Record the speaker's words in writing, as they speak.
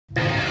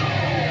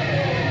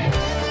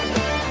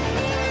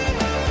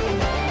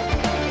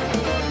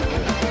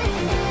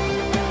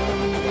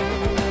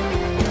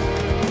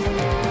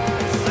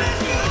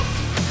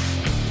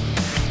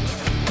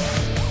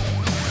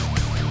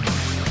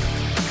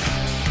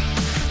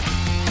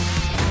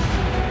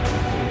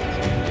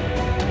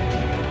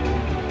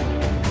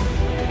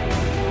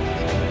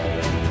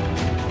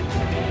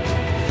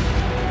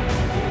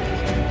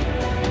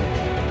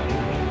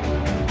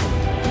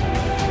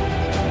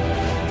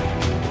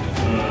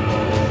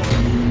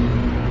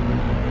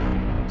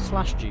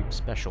Slashdube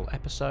special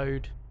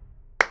episode.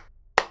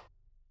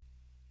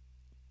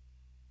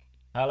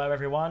 Hello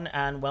everyone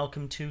and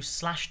welcome to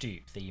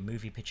Slashdube, the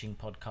movie pitching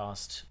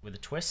podcast with a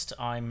twist.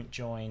 I'm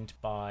joined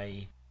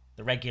by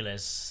the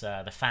regulars,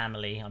 the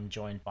family. I'm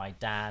joined by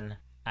Dan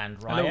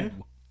and Ryan.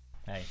 Hello.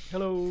 Hey.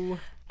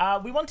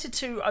 Hello. We wanted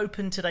to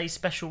open today's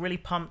special really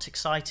pumped,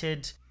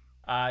 excited.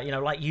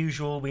 Like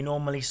usual, we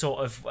normally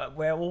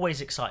we're always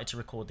excited to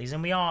record these,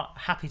 and we are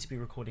happy to be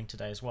recording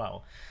today as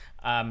well.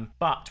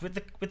 But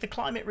with the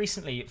climate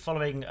recently,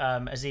 following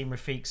Azim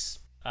Rafiq's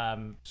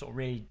sort of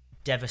really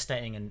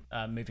devastating and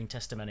moving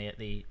testimony at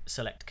the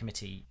Select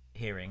Committee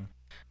hearing,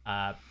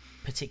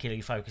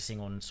 particularly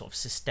focusing on sort of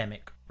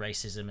systemic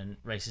racism and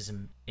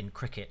racism in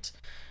cricket,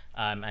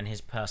 and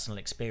his personal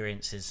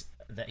experiences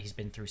that he's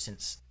been through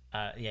since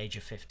the age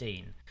of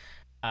 15.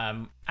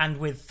 And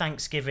with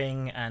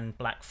Thanksgiving and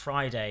Black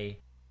Friday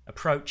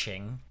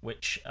approaching,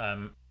 which,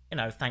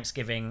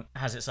 Thanksgiving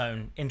has its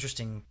own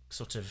interesting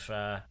sort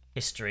of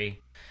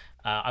history.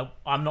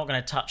 I'm not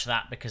going to touch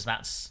that because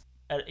that's,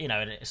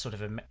 sort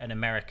of an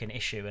American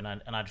issue.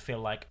 And I'd feel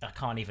like I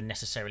can't even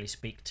necessarily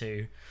speak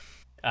to,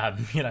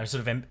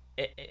 sort of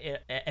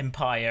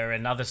empire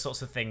and other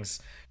sorts of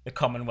things, the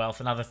Commonwealth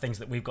and other things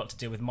that we've got to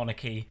do with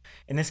monarchy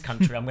in this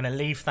country. I'm going to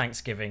leave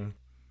Thanksgiving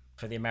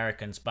for the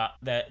Americans, but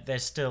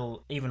there's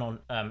still, even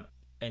on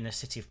in the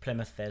city of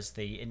Plymouth,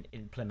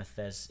 in Plymouth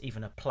there's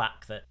even a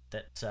plaque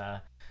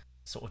that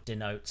sort of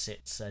denotes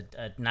it's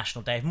a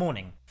national day of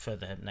mourning for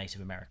the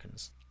Native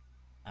Americans,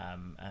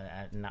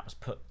 and that was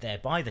put there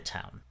by the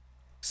town.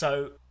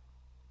 So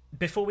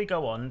before we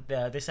go on,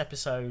 this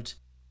episode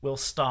will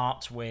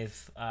start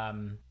with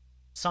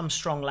some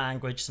strong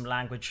language, some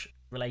language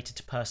related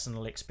to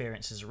personal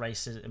experiences of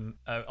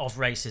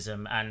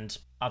racism and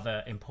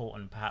other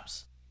important,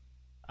 perhaps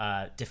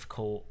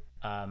difficult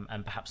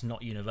and perhaps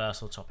not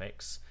universal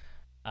topics.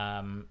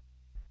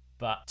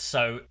 But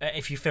so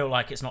if you feel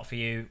like it's not for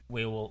you,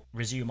 we will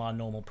resume our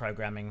normal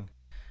programming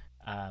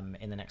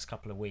in the next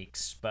couple of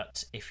weeks.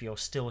 But if you're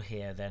still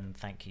here, then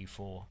thank you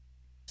for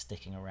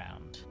sticking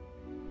around.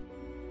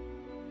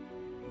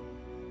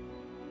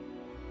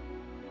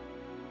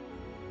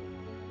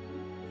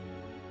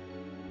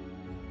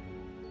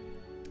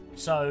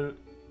 So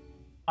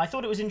I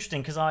thought it was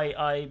interesting because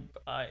I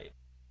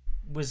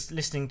was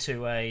listening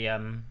to a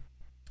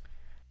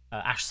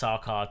Ash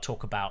Sarkar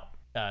talk about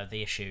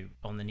the issue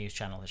on the news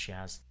channel that she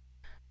has,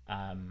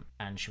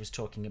 and she was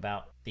talking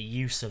about the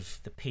use of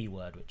the P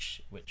word,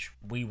 which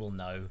we will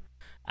know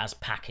as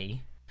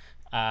Paki,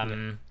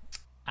 and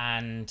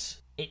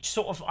I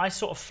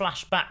sort of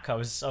flashed back. I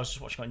was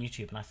just watching on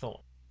YouTube, and I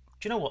thought,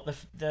 do you know what,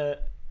 the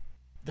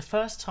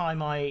first time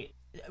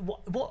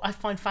what I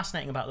find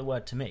fascinating about the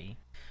word to me,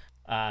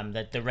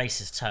 the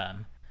racist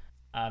term,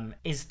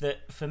 is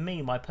that for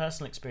me, my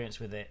personal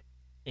experience with it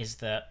is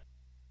that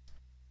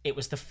it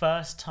was the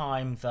first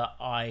time that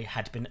I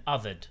had been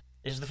othered.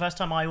 It was the first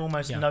time I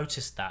almost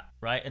noticed that,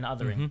 right, an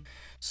othering. Mm-hmm.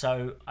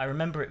 So I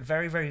remember it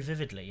very, very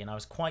vividly, and I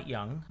was quite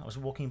young. I was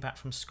walking back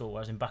from school.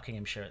 I was in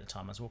Buckinghamshire at the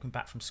time. I was walking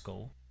back from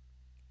school,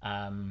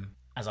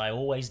 as I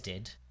always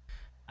did,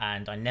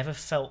 and I never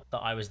felt that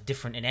I was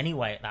different in any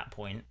way at that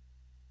point.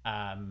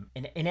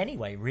 In any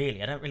way,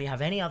 really. I don't really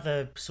have any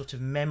other sort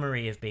of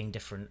memory of being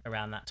different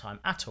around that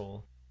time at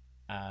all.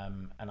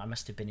 And I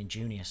must have been in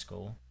junior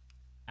school,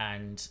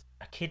 and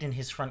a kid in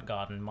his front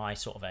garden, my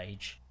sort of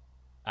age,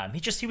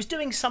 he was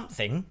doing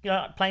something,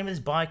 playing with his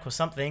bike or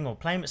something, or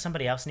playing with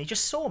somebody else, and he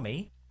just saw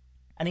me,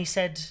 and he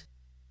said,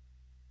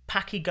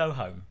 "Paki, go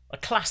home." The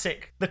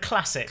classic. If the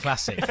classic.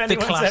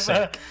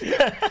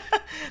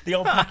 The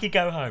old Paki,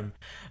 go home.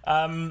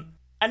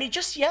 And he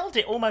just yelled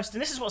it almost,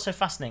 and this is what's so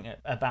fascinating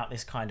about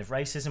this kind of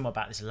racism, or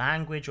about this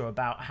language, or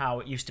about how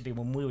it used to be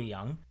when we were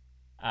young,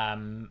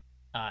 in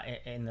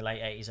the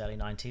late 80s, early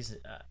 90s.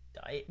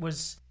 It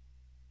was,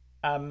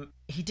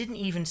 he didn't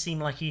even seem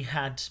like he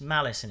had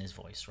malice in his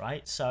voice,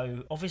 right?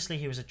 So obviously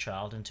he was a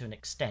child, and to an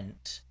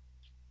extent,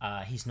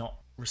 he's not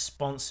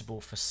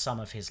responsible for some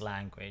of his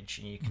language,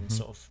 and you can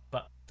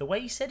but the way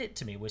he said it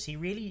to me was he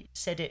really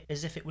said it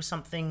as if it was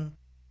something.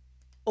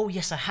 Oh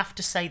yes, I have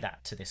to say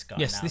that to this guy.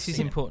 Yes, now. this is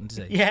important to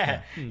say.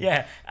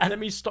 Yeah. And let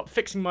me stop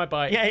fixing my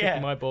bike, kicking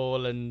my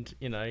ball, and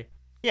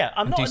Yeah,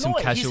 I'm not annoyed. Some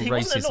casual he racism.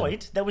 wasn't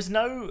annoyed. There was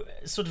no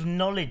sort of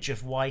knowledge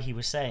of why he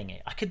was saying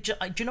it. Do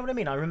you know what I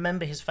mean? I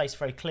remember his face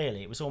very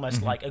clearly. It was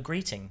almost like a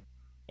greeting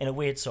in a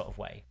weird sort of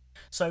way.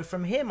 So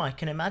from him, I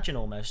can imagine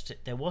almost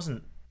there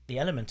wasn't the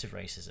element of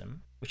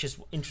racism, which is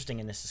interesting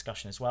in this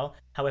discussion as well.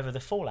 However,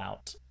 the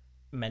fallout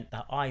meant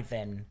that I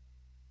then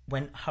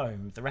went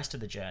home the rest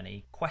of the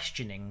journey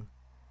questioning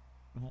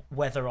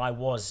whether I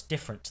was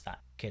different to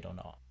that kid or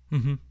not.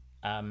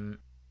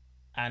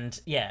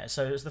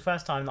 So it was the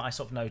first time that I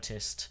sort of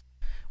noticed,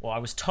 or I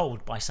was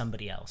told by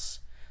somebody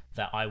else,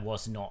 that I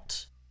was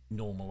not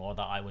normal or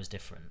that I was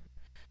different.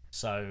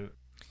 So,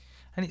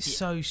 and it's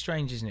so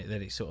strange, isn't it,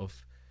 that it's sort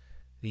of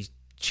these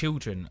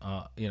children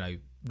are,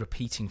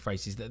 repeating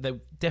phrases that they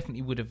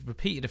definitely would have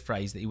repeated a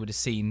phrase that he would have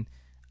seen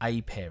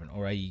a parent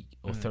or a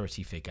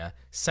authority figure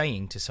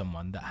saying to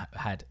someone that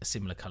had a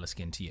similar colour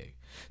skin to you.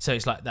 So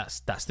it's like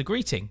that's the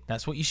greeting.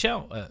 That's what you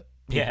shout at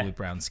people with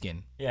brown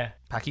skin. Yeah.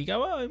 Packy,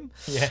 go home.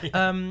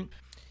 Yeah.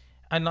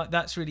 And like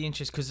that's really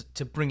interesting because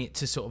to bring it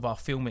to sort of our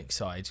filmic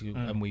side,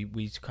 and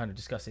we kind of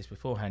discussed this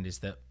beforehand, is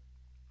that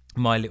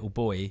my little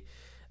boy,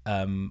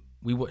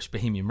 we watched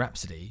Bohemian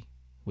Rhapsody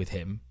with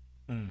him.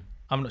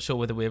 I'm not sure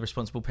whether we're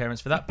responsible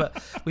parents for that,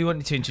 but we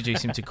wanted to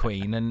introduce him to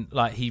Queen, and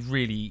like he's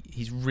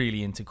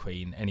really into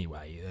Queen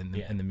anyway, and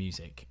the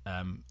music,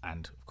 and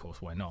of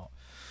course why not?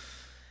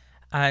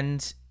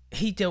 And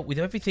he dealt with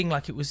everything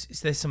like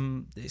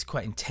it's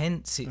quite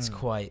intense, it's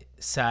quite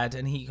sad,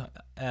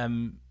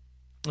 and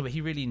but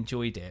he really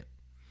enjoyed it.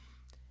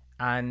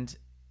 And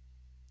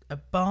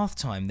at bath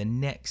time the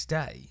next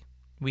day,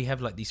 we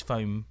have like these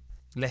foam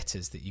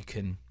letters that you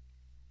can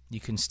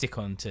stick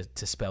on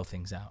to spell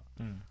things out.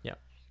 Yeah.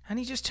 And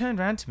he just turned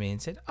around to me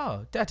and said,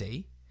 "Oh,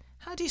 Daddy,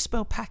 how do you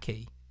spell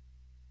Packy?"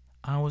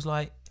 I was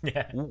like,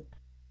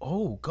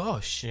 "Oh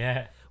gosh."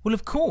 Yeah. Well,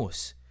 of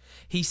course.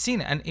 He's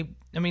seen it, and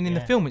in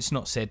the film it's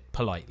not said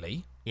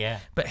politely. Yeah.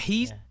 But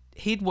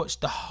he'd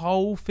watched the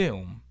whole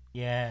film.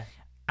 Yeah.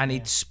 And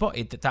he'd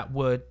spotted that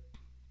word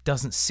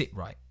doesn't sit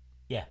right.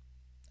 Yeah.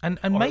 And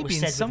or maybe it was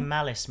in said some with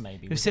malice,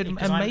 maybe.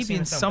 and maybe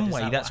in some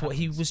way that's what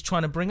he was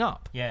trying to bring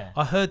up. Yeah.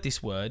 I heard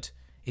this word.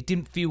 It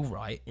didn't feel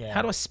right. Yeah.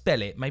 How do I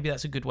spell it? Maybe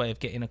that's a good way of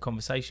getting a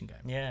conversation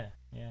going. Yeah.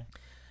 Yeah.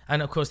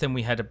 And of course, then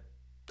I had to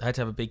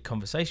have a big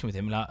conversation with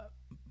him. Like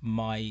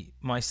my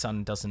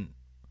son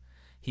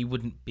he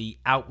wouldn't be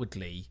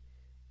outwardly.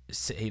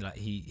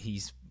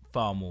 He's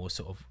far more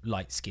sort of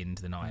light skinned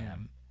than I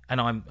am, and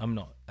I'm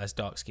not as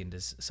dark skinned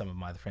as some of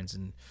my other friends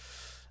and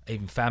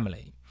even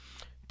family.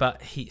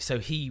 But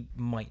he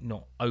might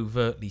not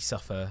overtly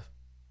suffer,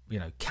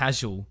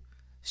 casual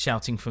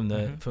shouting from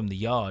the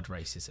yard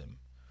racism.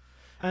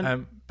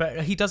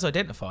 But he does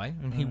identify,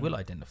 and he will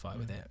identify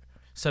with it.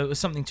 So it was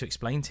something to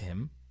explain to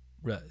him.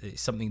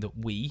 It's something that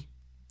we,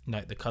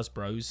 like the Cuz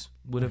Bros,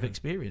 would have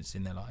experienced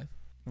in their life.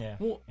 Yeah.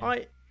 Well,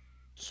 I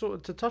sort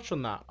of, to touch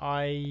on that,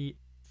 I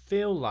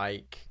feel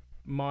like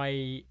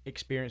my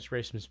experience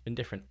with racism has been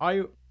different.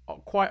 I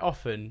quite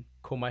often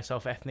call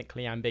myself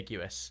ethnically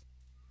ambiguous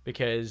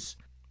because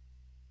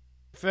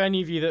for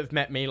any of you that have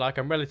met me, like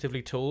I'm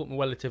relatively tall, I'm a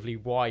relatively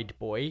wide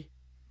boy,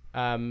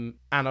 and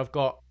I've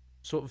got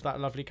sort of that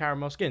lovely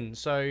caramel skin.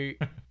 So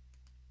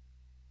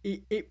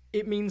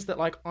it means that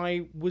like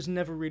I was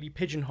never really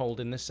pigeonholed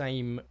in the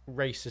same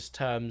racist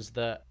terms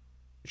that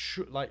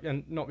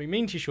and not being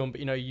mean to you, Sean, but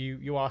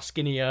you are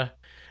skinnier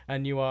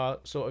and you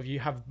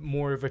have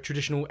more of a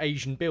traditional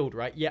Asian build,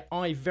 right? Yet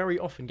I very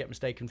often get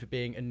mistaken for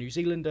being a New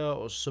Zealander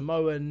or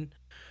Samoan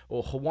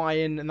or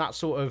Hawaiian and that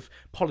sort of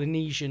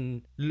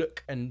Polynesian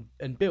look and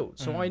build.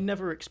 So I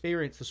never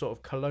experienced the sort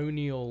of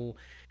colonial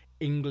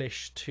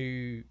English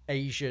to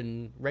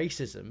Asian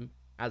racism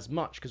as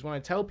much, because when I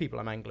tell people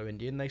I'm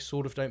Anglo-Indian, they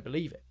sort of don't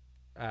believe it.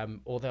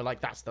 Or they're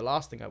like, that's the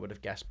last thing I would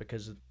have guessed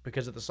because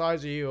of the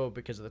size of you or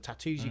because of the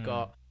tattoos you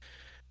got,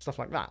 stuff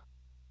like that.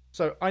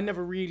 So I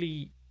never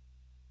really,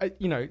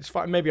 it's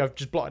fine. Maybe I've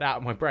just blotted out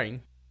of my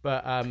brain,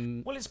 but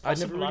well, it's possible. I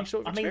never really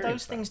sort of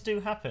those things do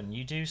happen.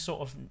 You do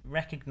sort of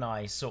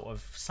recognise sort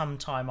of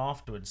sometime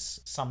afterwards,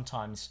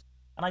 sometimes,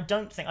 and I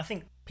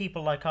think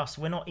people like us,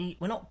 we're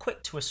not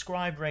quick to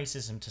ascribe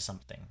racism to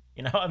something.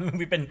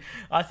 I'm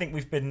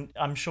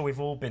sure we've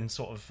all been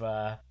sort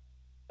of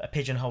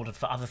pigeonholed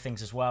for other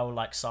things as well,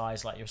 like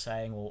size, like you're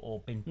saying,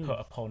 or been put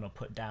upon or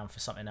put down for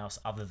something else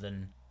other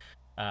than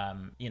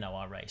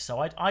our race. So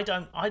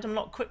I'm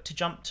not quick to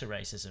jump to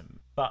racism,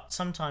 but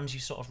sometimes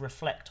you sort of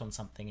reflect on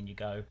something and you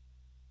go,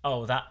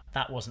 oh,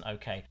 that wasn't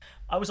okay.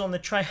 I was on the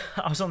train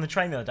the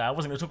other day. I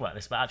wasn't going to talk about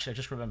this, but actually I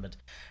just remembered.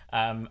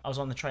 I was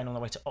on the train on the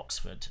way to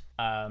Oxford,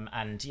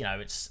 and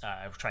it's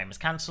train was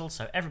cancelled,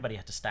 so everybody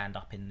had to stand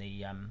up in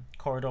the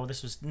corridor.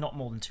 This was not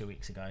more than 2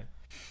 weeks ago,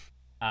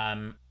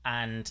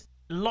 and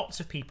lots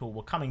of people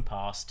were coming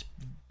past,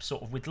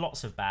 sort of with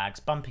lots of bags,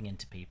 bumping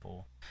into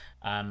people,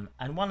 and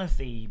one of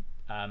the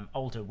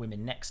older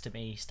women next to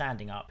me,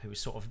 standing up, who was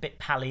sort of a bit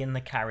pally in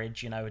the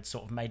carriage, had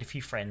sort of made a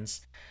few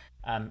friends,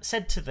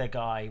 said to the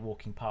guy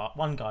walking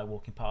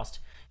past,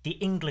 the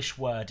English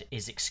word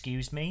is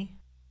 "excuse me,"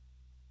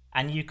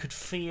 and you could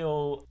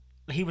feel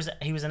he was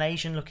an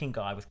Asian-looking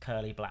guy with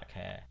curly black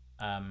hair,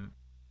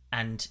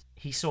 and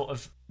he sort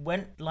of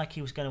went like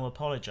he was going to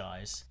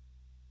apologise,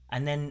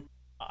 and then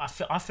I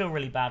feel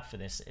really bad for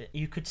this.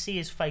 You could see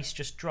his face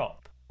just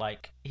drop.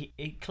 Like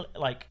it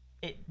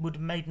would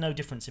have made no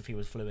difference if he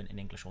was fluent in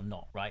English or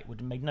not, right? It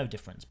would have made no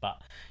difference.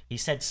 But he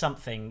said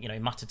something, he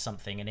muttered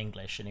something in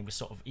English, and he was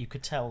sort of, you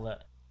could tell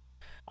that.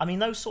 I mean,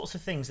 those sorts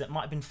of things that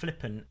might have been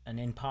flippant and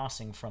in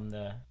passing from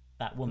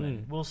that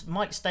woman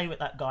might stay with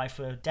that guy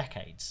for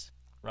decades,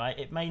 right?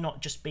 It may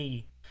not just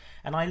be.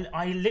 And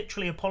I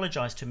literally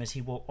apologised to him as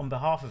he walked on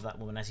behalf of that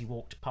woman as he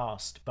walked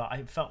past, but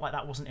I felt like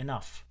that wasn't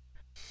enough.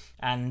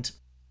 And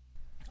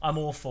I'm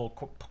all for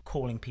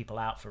calling people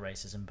out for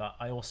racism, but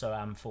I also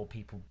am for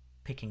people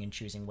picking and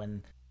choosing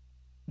when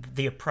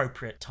the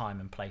appropriate time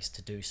and place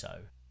to do so.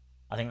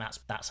 I think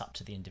that's up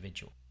to the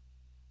individual.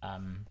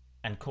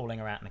 And calling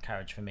her out in the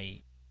carriage, for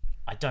me,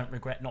 I don't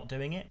regret not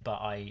doing it,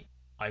 but I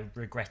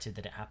regretted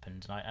that it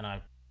happened, and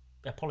I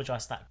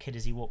apologise to that kid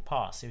as he walked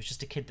past. It was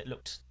just a kid that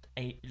looked,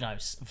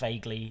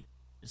 vaguely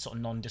sort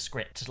of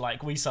nondescript,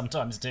 like we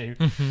sometimes do.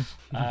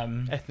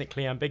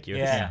 Ethnically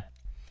ambiguous. Yeah.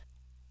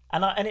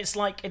 And it's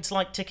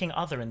like ticking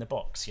other in the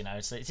box,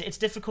 So it's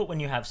difficult when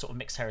you have sort of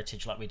mixed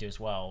heritage like we do as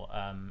well,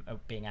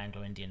 being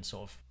Anglo-Indian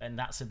sort of, and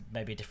that's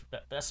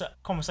that's a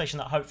conversation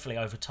that hopefully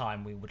over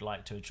time we would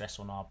like to address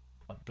on our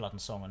Blood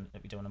and Song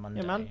that we do on a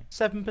Monday. Yeah, man.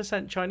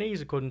 7% Chinese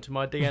according to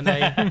my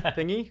DNA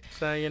thingy.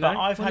 So But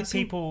I've had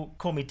people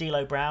call me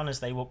D'Lo Brown as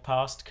they walk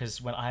past,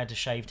 because when I had a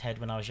shaved head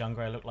when I was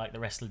younger, I looked like the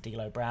wrestler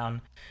D'Lo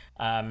Brown.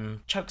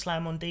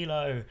 Chokeslam on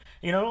D'Lo,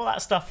 all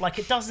that stuff. Like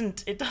it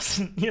doesn't.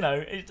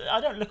 I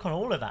don't look on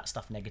all of that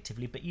stuff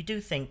negatively, but you do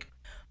think,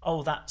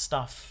 oh, that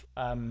stuff.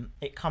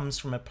 It comes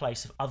from a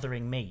place of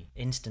othering me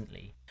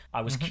instantly.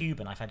 I was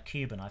Cuban. I've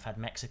had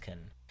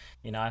Mexican.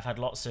 I've had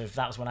lots of.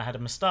 That was when I had a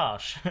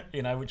moustache.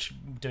 Which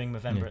doing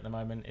Movember at the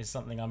moment is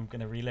something I'm going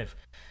to relive.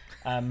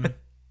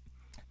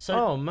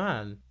 Oh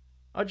man,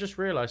 I just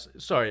realised.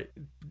 Sorry,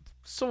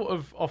 sort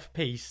of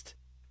off-piste,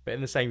 but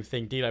in the same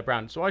thing. D'Lo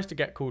Brown. So I used to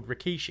get called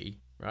Rikishi,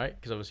 right?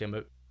 Because obviously I'm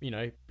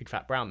a big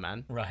fat brown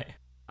man, right?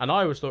 And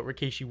I always thought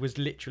Rikishi was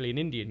literally an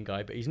Indian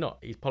guy, but he's not.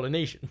 He's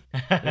Polynesian.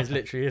 He's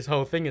literally his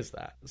whole thing is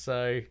that.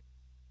 So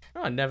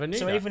I never knew.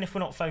 So that. even if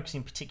we're not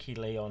focusing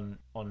particularly on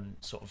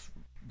sort of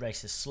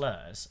racist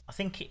slurs, I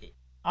think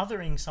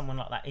othering someone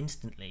like that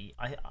instantly,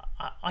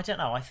 I don't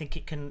know. I think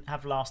it can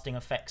have lasting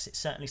effects. It's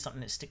certainly something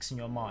that sticks in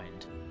your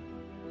mind.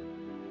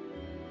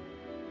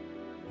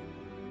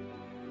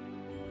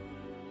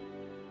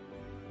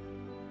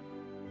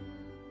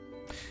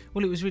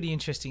 Well, it was really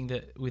interesting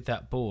that with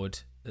that board,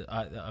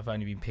 I've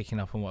only been picking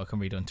up on what I can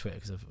read on Twitter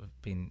because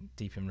I've been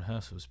deep in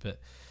rehearsals, but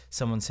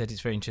someone said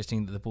it's very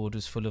interesting that the board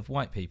was full of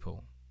white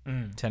people.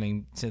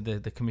 Telling to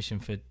the Commission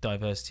for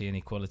Diversity and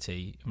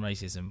Equality and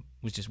Racism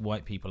was just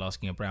white people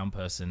asking a brown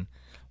person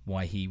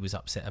why he was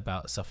upset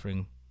about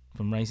suffering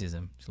from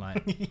racism. It's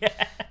like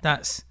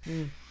that's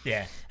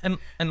and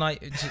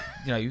like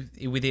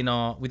within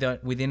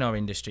our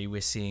industry we're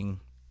seeing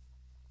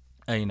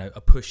a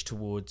push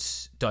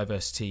towards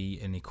diversity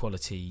and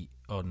equality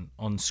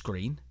on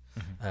screen,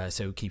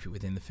 so keep it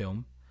within the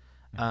film,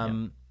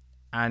 and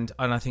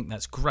I think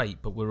that's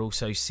great, but we're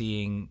also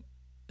seeing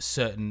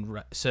certain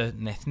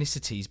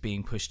ethnicities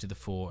being pushed to the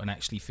fore and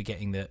actually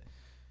forgetting that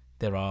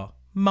there are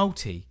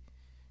multi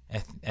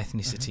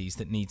ethnicities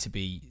that need to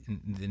be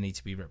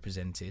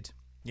represented.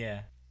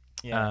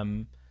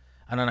 And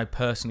I know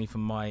personally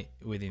from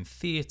within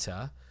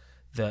theatre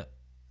that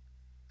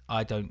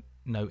I don't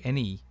know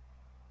any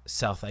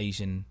South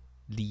Asian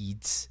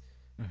leads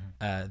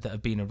that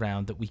have been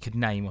around that we could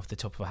name off the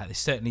top of our head. It's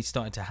certainly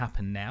starting to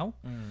happen now,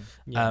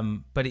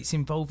 but it's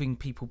involving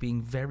people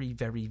being very,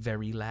 very,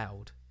 very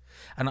loud.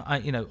 And I,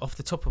 off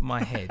the top of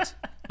my head,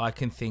 I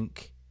can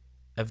think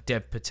of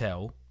Dev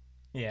Patel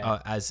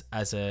as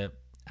a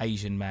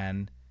Asian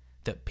man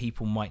that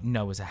people might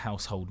know as a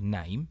household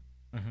name.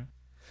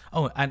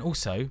 Oh, and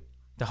also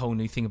the whole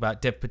new thing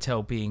about Dev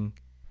Patel being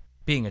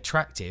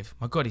attractive.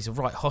 My God, he's a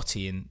right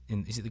hottie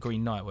in is it The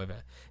Green Knight,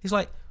 whatever. It's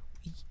like,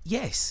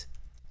 yes,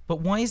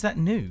 but why is that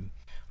new?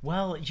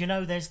 Well,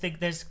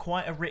 there's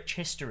quite a rich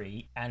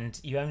history, and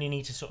you only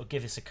need to sort of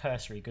give us a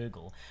cursory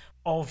Google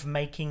of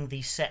making the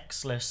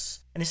sexless,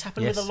 and this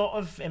happened with a lot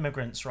of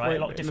immigrants, right? Wait, a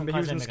lot of different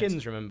kinds of immigrants.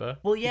 Skins, remember?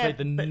 Well, yeah, he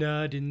played the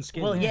nerd in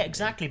Skins. Well, yeah,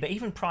 exactly. But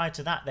even prior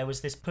to that, there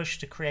was this push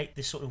to create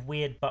this sort of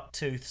weird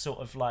bucktooth, sort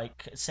of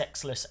like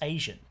sexless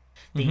Asian,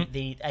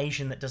 the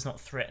Asian that does not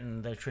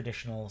threaten the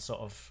traditional sort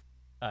of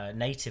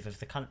native of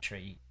the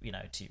country,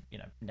 native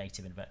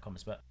inverted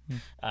commas, but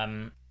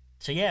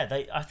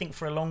I think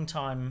for a long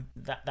time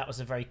that was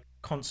a very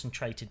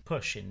concentrated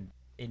push in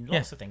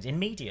lots of things, in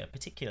media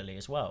particularly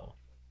as well.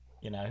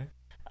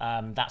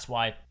 That's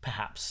why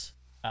perhaps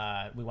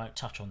we won't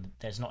touch on.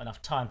 There's not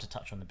enough time to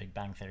touch on The Big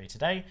Bang Theory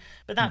today,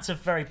 but that's a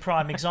very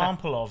prime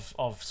example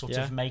of sort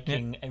of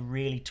making a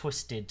really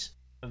twisted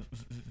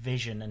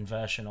vision and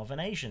version of an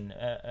Asian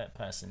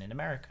person in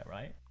America,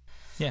 right?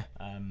 Yeah.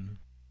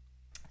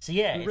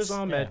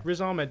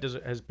 Riz Ahmed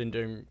has been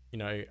doing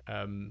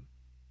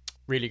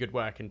really good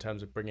work in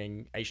terms of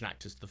bringing Asian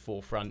actors to the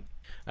forefront.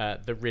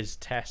 The Riz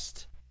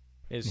test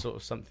is sort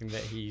of something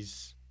that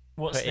he's.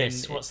 What's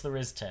this? What's the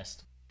Riz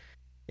test?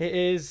 It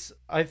is.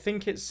 I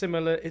think it's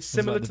similar. It's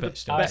similar to the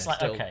Bechdel. It's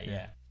like, okay,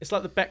 yeah. It's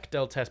like the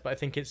Bechdel test, but I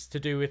think it's to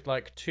do with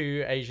like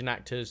two Asian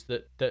actors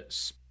that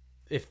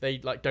if they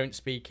like don't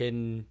speak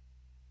in,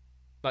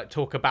 like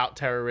talk about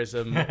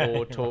terrorism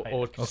or talk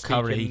or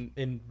speak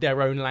in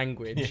their own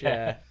language.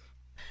 Yeah.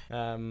 Do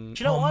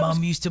you know what?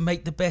 Mum used to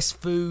make the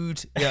best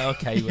food. Yeah.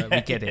 Okay. Well,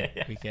 we get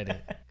it. We get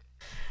it.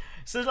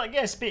 So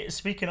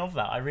speaking of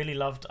that,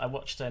 I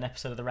watched an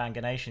episode of the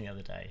Ranganation the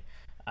other day,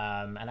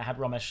 and it had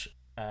Ramesh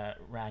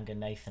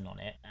Ranganathan on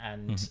it,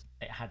 and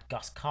it had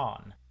Gus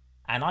Kahn.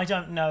 And I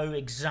don't know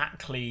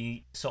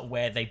exactly sort of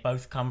where they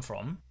both come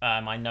from.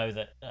 I know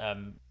that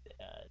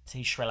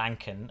he's Sri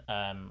Lankan,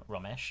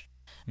 Ramesh,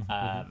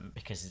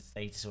 because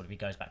he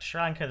goes back to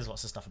Sri Lanka. There's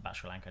lots of stuff about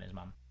Sri Lanka and his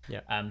mum.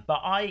 Yeah.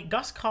 But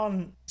Gus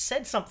Khan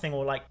said something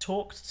or like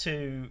talked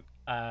to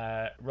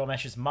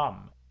Ramesh's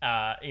mum,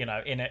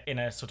 in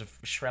a sort of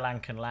Sri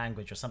Lankan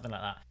language or something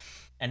like that,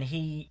 and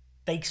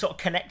they sort of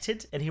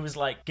connected, and he was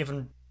like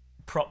given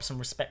props and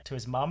respect to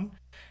his mum,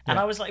 and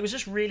I was like, it was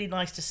just really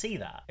nice to see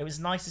that. It was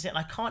nice to see it, and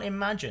I can't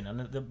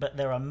imagine, but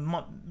there are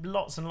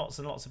lots and lots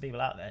and lots of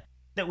people out there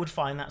that would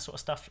find that sort of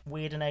stuff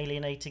weird and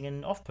alienating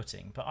and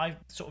off-putting, but I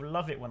sort of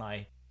love it when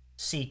I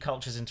see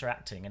cultures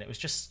interacting, and it was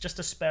just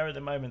a spur of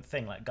the moment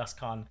thing, like Gus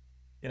Khan,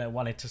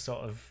 wanted to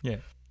sort of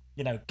give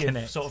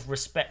Connect. sort of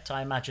respect,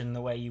 I imagine,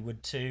 the way you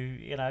would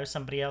to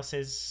somebody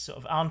else's sort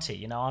of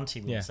auntie.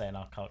 Auntie we would say in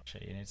our culture.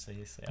 So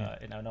you say,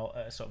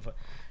 sort of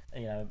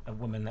a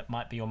woman that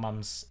might be your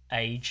mum's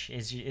age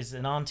is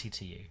an auntie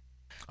to you.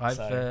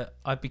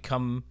 I've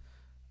become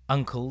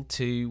uncle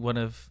to one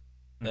of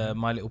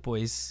my little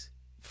boy's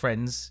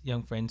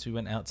young friends. We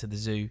went out to the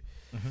zoo,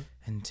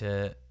 and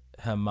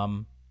her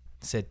mum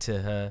said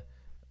to her,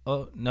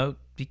 "Oh no,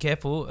 be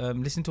careful!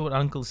 Listen to what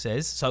Uncle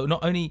says." So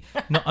not only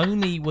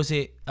was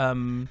it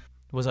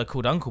was I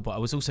called Uncle, but I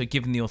was also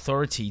given the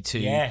authority to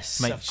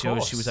make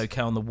sure she was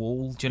okay on the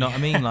wall. Do you know what I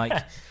mean?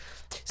 Like,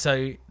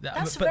 so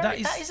that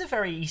is a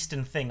very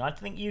Eastern thing. I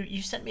think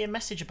you sent me a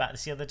message about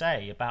this the other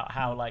day about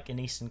how, like, in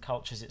Eastern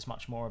cultures it's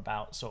much more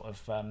about sort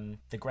of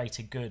the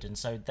greater good, and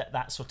so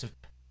that sort of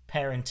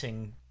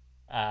parenting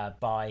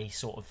by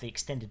sort of the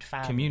extended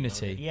family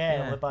community,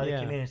 by the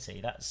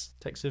community. That's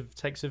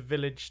takes a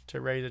village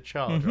to raise a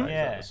child, right?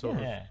 Yeah, sort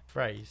of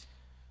phrase.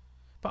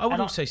 But I would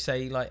also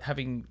say, like,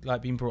 having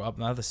like been brought up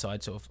on the other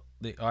side, sort of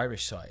the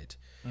Irish side,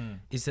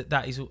 is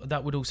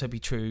that would also be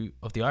true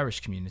of the Irish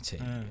community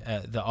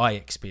that I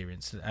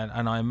experienced,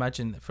 and I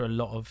imagine that for a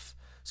lot of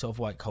sort of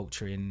white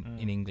culture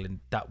in England,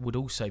 that would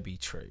also be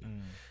true.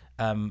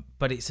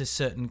 But it's a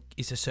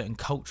certain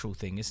cultural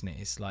thing, isn't it?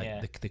 It's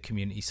like the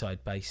community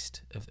side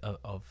based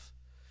of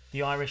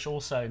the Irish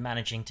also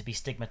managing to be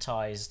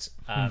stigmatized,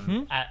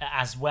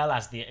 as well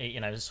as the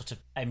sort of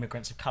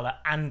immigrants of colour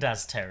and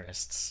as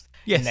terrorists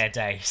in their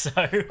day. So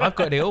I've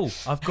got it all.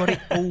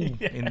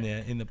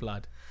 in the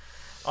blood.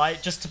 I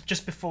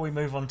just before we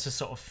move on to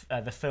sort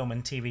of the film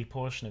and TV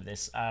portion of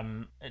this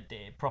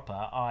proper,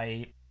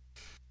 I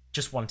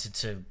just wanted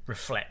to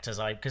reflect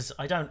because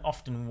I don't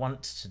often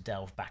want to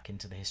delve back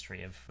into the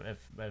history of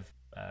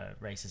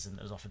racism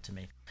that was offered to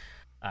me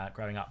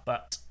growing up,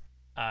 but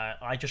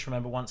I just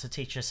remember once a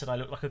teacher said I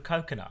looked like a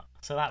coconut.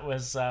 So that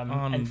was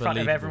in front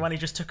of everyone. He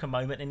just took a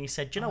moment and he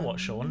said, "Do you know what,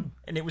 Sean?"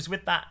 And it was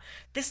with that.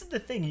 This is the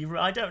thing.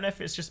 I don't know if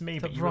it's just me,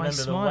 but you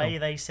remember the way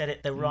they said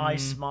it, the wry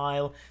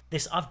smile.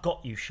 This, "I've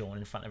got you, Sean,"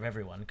 in front of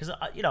everyone, because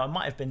I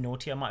might have been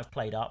naughty. I might have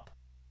played up.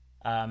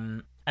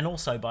 And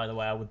also, by the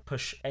way, I would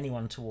push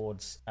anyone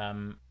towards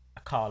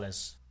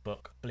Akala's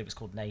book. I believe it's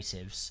called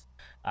Natives,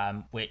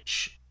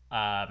 which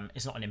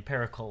is not an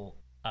empirical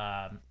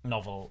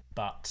novel,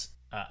 but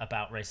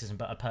about racism,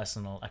 but a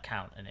personal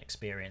account and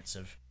experience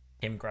of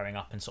him growing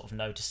up and sort of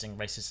noticing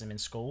racism in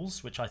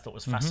schools, which I thought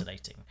was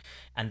fascinating.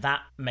 And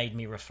that made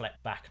me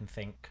reflect back and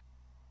think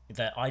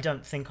that I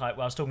don't think I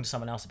was talking to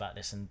someone else about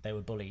this, and they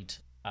were bullied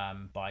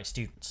by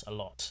students a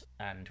lot,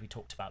 and we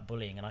talked about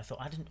bullying, and I thought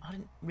I didn't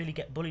really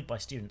get bullied by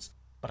students,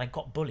 but I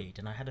got bullied,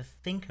 and I had to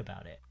think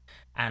about it,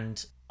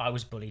 and I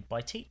was bullied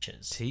by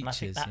teachers. And I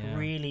think that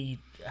really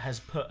has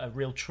put a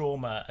real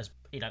trauma, as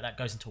that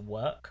goes into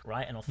work,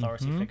 right, and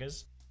authority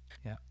figures.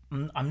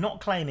 I'm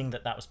not claiming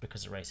that was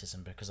because of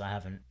racism, because I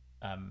haven't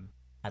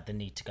had the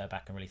need to go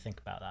back and really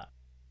think about that.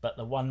 But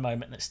the one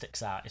moment that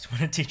sticks out is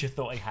when a teacher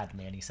thought he had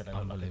me and he said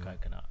I look like a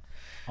coconut.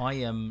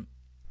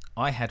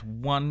 I had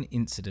one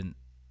incident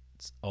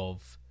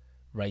of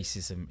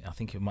racism. I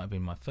think it might have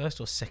been my first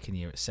or second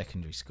year at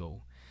secondary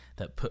school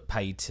that put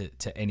paid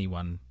to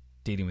anyone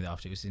dealing with it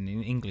after. It was in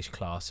an English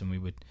class, and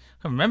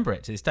I remember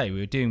it to this day. We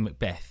were doing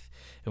Macbeth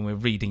and we were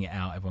reading it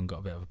out. Everyone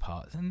got a bit of a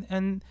part,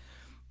 and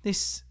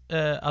this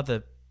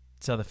other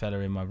fella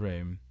in my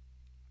room,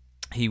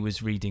 he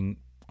was reading,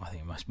 I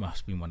think it must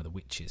have been one of the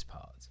witches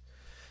parts,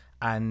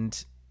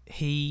 and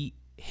he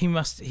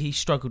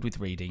struggled with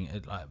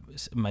reading. Like,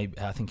 maybe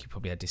I think he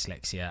probably had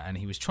dyslexia, and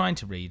he was trying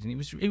to read, and he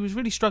was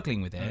really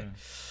struggling with it.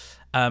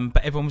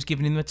 But everyone was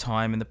giving him the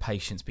time and the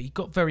patience, but he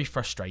got very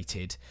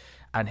frustrated,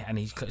 and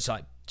he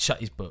like shut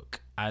his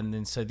book, and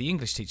then so the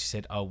English teacher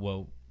said, "Oh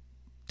well,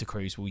 De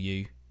Cruz, will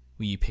you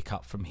pick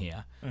up from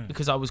here?"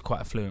 Because I was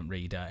quite a fluent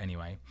reader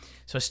anyway.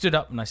 So I stood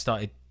up and I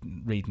started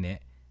reading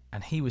it,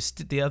 and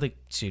the other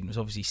student was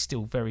obviously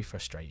still very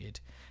frustrated,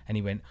 and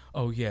he went,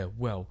 "Oh yeah,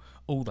 well,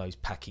 all those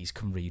packies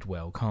can read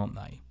well, can't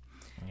they?"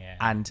 Yeah.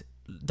 And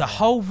the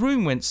whole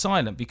room went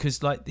silent,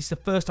 because like it's the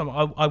first time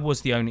I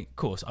was the only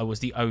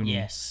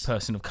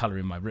person of colour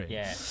in my room.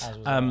 Yeah, as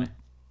was I.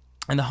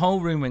 And the whole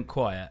room went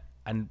quiet,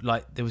 and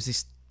like there was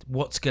this,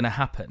 what's going to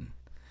happen?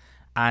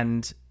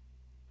 And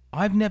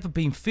I've never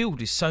been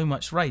filled with so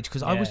much rage,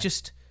 because I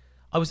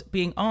was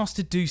being asked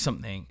to do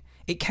something.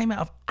 It came out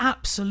of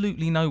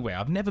absolutely nowhere.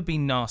 I've never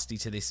been nasty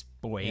to this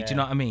boy. Do you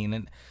know what I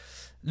mean?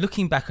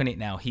 looking back on it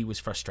now, he was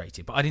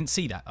frustrated, but I didn't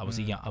see that. I was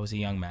a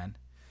young man,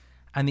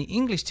 and the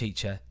English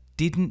teacher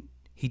didn't.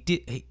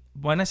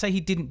 When I say he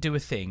didn't do a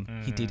thing,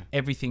 he did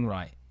everything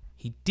right.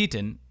 He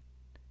didn't.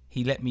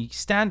 He let me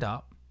stand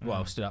up.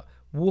 Well, I stood up,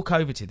 walk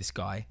over to this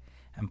guy,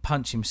 and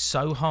punch him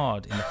so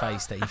hard in the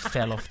face that he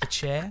fell off the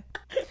chair.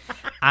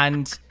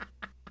 And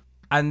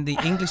the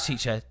English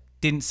teacher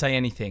didn't say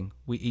anything.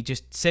 He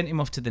just sent him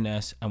off to the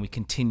nurse, and we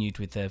continued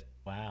with the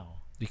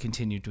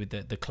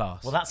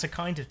class. Well, that's a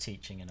kind of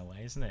teaching in a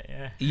way, isn't it?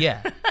 Yeah.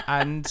 Yeah,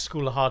 and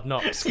School of Hard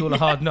Knocks. School of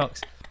Hard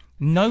Knocks.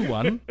 No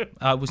one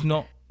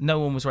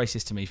was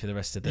racist to me for the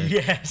rest of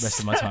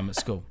my time at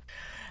school.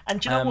 And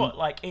do you know what?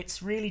 Like,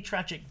 it's really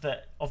tragic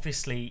that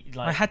obviously,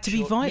 like, I had to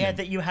be violent. Yeah,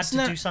 that you had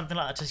to do something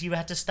like that. Just you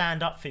had to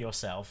stand up for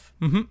yourself.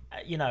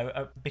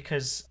 Mm-hmm.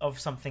 Because of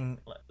something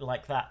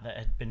like that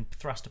had been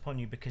thrust upon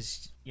you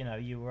because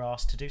you were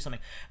asked to do something,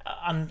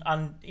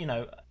 and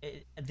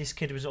this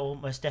kid was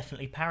almost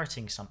definitely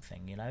parroting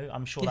something.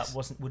 I'm sure that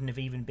wouldn't have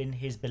even been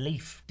his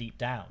belief deep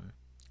down.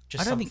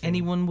 I don't think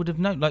anyone would have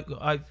known. Like,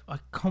 I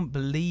can't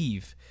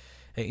believe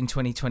in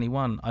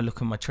 2021 I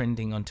look at my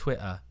trending on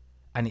Twitter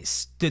and it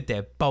stood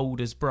there bold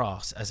as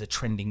brass as a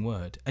trending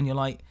word. And you're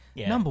like,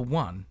 number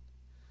one,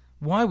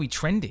 why are we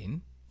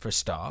trending for a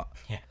start?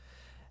 Yeah.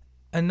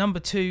 And number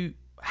two,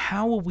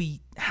 how are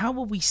we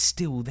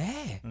still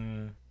there?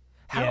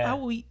 How are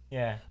we?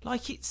 Yeah.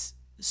 Like, it's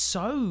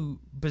so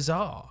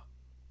bizarre.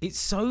 It's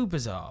so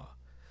bizarre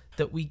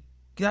that we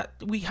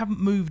haven't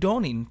moved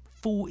on in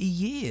 40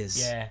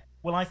 years. Yeah.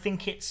 Well, I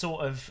think it's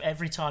sort of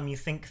every time you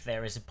think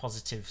there is a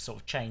positive sort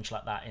of change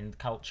like that in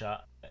culture,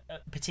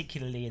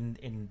 particularly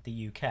in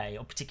the UK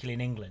or particularly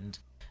in England,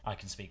 I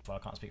can't speak for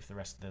the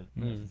rest of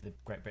the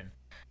Great Britain.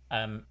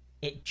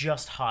 It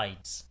just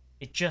hides.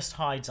 It just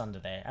hides under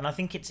there, and I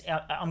think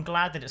I'm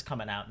glad that it's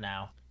coming out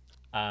now,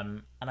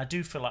 and I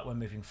do feel like we're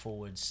moving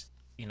forwards,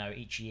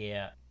 each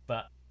year.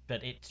 But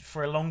it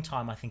for a long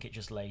time, I think it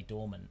just lay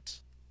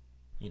dormant.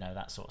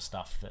 That sort of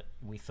stuff that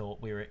we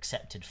thought we were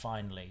accepted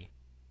finally.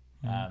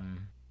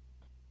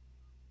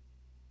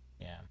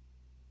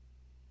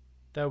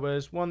 There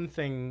was one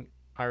thing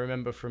I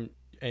remember from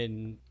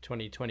in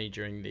 2020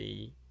 during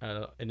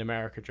in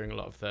America during a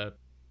lot of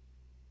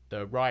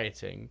the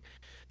rioting.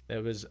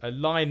 There was a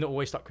line that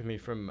always stuck with me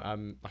from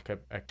like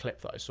a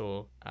clip that I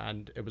saw,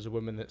 and it was a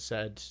woman that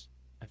said,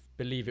 I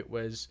believe it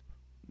was,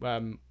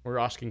 we're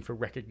asking for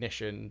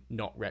recognition,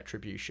 not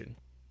retribution.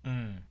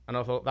 And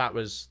I thought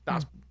that's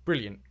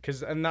brilliant,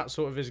 and that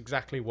sort of is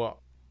exactly what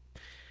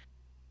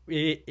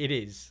it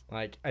is.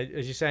 Like,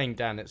 as you're saying,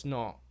 Dan, it's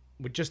not,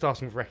 we're just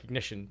asking for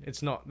recognition.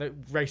 It's not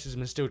that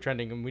racism is still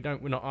trending, and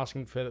we're not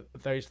asking for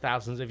those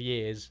thousands of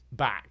years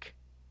back.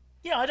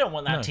 Yeah, I don't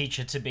want that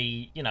teacher to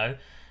be,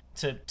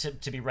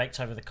 to be raked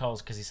over the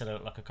coals because he said I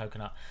look like a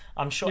coconut.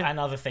 I'm sure, and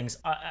other things.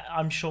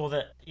 I'm sure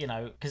that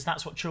because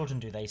that's what children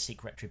do. They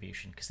seek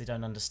retribution because they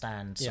don't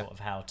understand sort of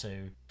how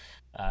to,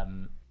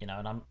 and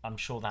I'm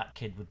sure that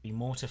kid would be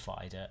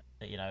mortified at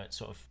at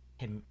sort of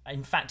him.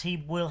 In fact,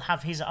 he will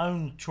have his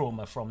own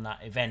trauma from that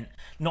event.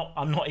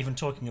 I'm not even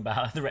talking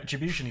about the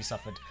retribution he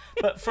suffered,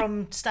 but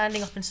from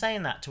standing up and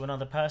saying that to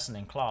another person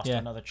in class, to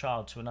another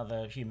child, to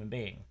another human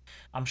being.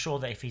 I'm sure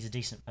that if he's a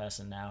decent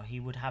person now,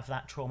 he would have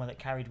that trauma that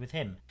carried with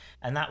him,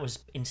 and that was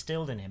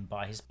instilled in him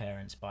by his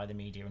parents, by the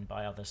media, and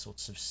by other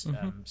sorts of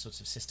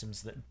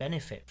systems that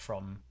benefit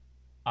from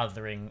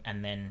othering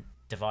and then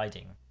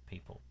dividing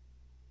people.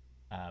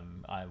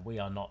 We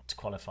are not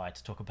qualified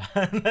to talk about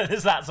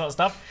that sort of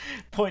stuff.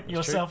 Point That's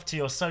yourself true. To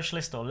your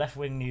socialist or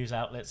left-wing news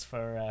outlets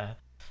for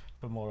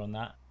more on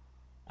that.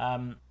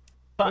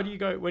 But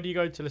where do you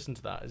go to listen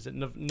to that? Is it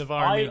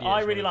Novara Media?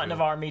 I really like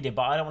Novara Media,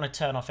 but I don't want to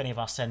turn off any of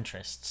our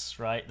centrists,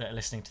 right, that are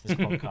listening to this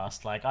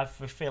podcast. Like, I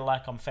feel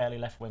like I'm fairly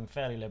left-wing,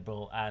 fairly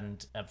liberal,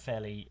 and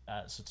fairly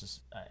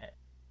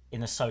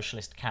in a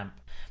socialist camp.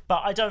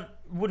 But I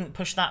wouldn't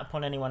push that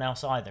upon anyone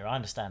else either. I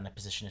understand their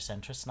position as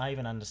centrist, and I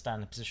even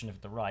understand the position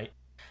of the right.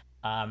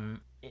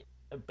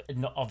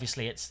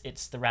 Obviously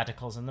it's the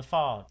radicals and the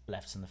far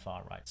lefts and the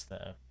far rights that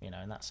are,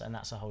 and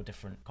that's a whole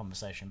different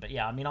conversation. But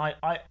yeah, I mean,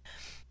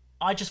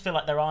 I just feel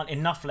like there aren't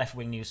enough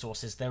left-wing news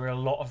sources. There are a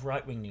lot of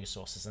right-wing news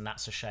sources, and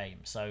that's a shame.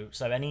 So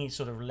any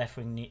sort of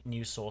left-wing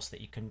news source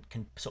that you can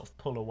sort of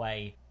pull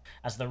away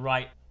as the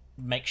right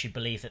makes you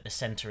believe that the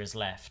centre is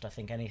left. I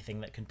think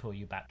anything that can pull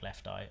you back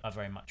left, I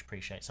very much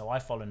appreciate. So I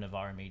follow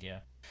Novara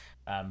Media,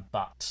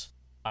 but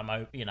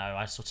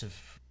I sort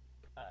of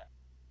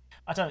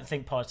I don't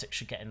think politics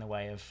should get in the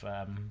way of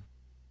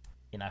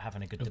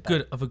having a good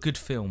debate. Of a good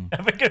film.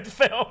 Of a good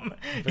film.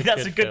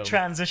 That's a good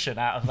transition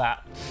out of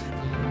that.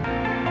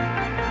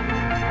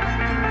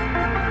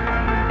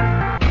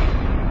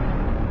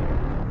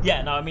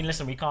 Yeah, no, I mean,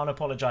 listen, we can't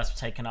apologise for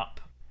taking up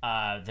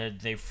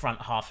the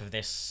front half of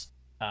this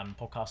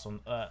podcast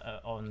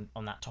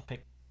on that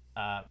topic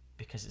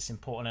because it's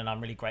important, and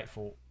I'm really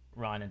grateful,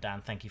 Ryan and Dan.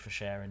 Thank you for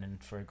sharing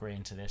and for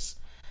agreeing to this.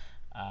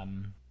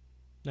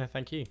 No,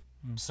 thank you.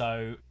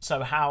 But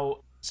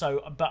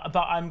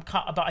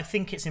I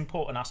think it's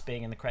important, us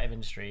being in the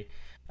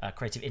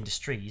creative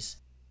industries,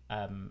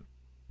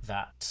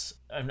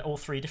 and all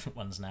 3 different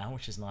ones now,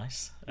 which is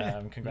nice.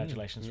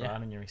 Congratulations,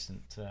 Ryan, on your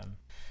recent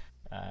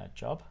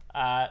job.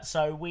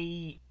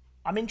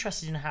 I'm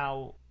interested in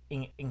how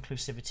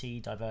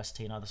inclusivity,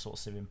 diversity, and other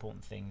sorts of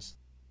important things,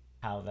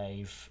 how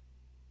they've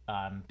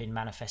been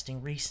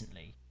manifesting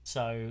recently.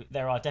 So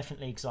there are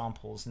definitely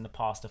examples in the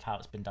past of how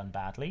it's been done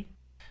badly.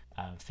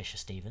 Fisher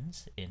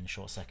Stevens in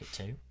Short Circuit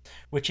 2,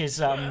 which is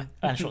and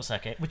Short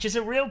Circuit, which is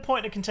a real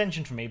point of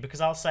contention for me,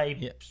 because I'll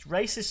say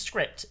racist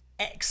script,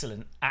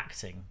 excellent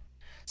acting.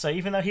 So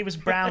even though he was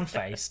brown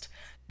faced,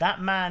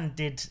 that man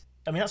did.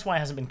 I mean, that's why he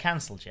hasn't been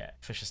cancelled yet,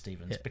 Fisher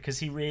Stevens, because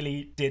he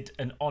really did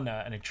an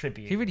honour and a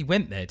tribute. He really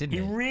went there, didn't he?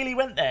 He really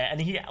went there,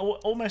 and he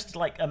almost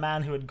like a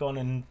man who had gone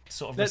and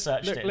sort of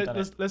researched it. And done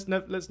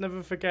it. Let's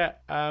never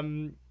forget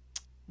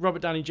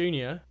Robert Downey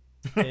Jr.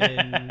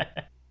 in.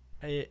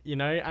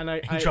 And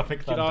I Tropic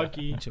could Thunder.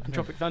 argue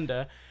Tropic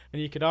Thunder,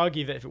 and you could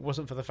argue that if it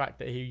wasn't for the fact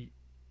that he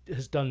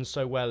has done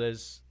so well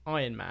as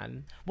Iron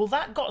Man, well,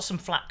 that got some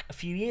flack a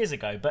few years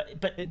ago, but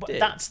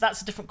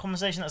that's a different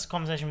conversation. That's a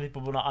conversation with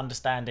people not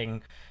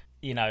understanding,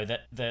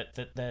 that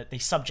the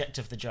subject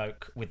of the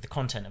joke with the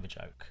content of a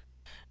joke.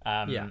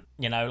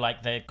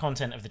 Like the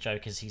content of the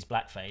joke is he's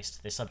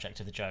black-faced. The subject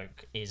of the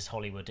joke is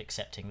Hollywood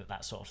accepting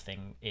that sort of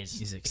thing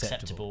is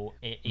acceptable.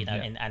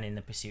 And in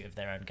the pursuit of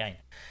their own gain.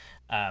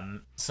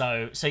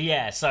 So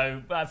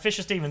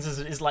Fisher Stevens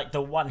is like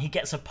the one. He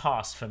gets a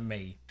pass from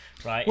me,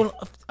 right? Well,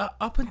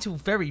 up until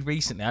very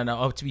recently, I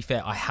know. To be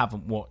fair, I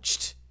haven't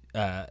watched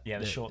the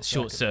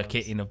Short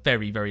Circuit in a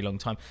very, very long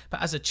time.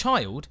 But as a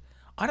child,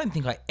 I don't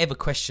think I ever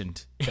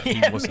questioned that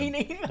he wasn't. Me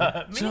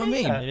neither. Do you know what I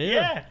mean?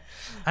 Yeah.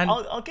 And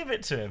I'll give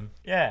it to him.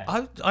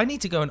 Yeah. I need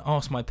to go and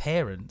ask my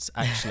parents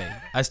actually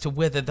as to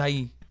whether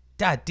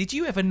Dad, did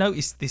you ever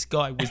notice this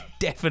guy was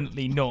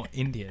definitely not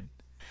Indian?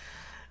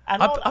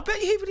 And I bet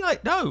he'd be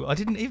like, no, I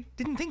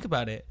didn't think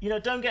about it.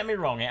 Don't get me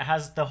wrong. It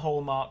has the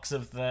hallmarks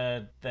of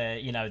the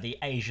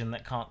Asian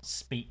that can't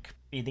speak,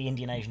 the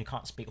Indian Asian who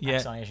can't speak, or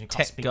Pakistani Asian who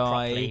can't speak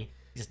properly.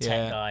 He's a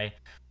tech guy.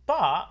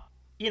 But,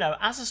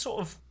 as a sort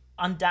of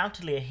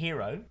undoubtedly a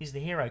hero, he's the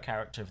hero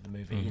character of the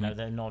movie,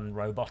 the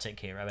non-robotic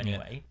hero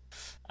anyway.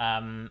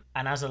 And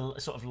as a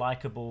sort of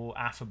likable,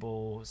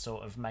 affable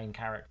sort of main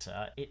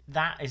character,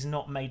 that is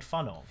not made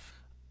fun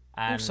of.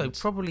 And also,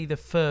 probably the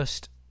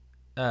first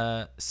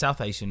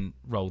South Asian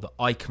role that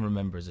I can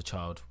remember as a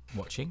child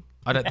watching.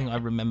 I don't think I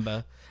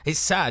remember. It's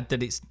sad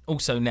that it's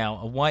also now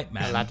a white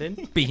man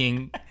Aladdin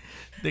being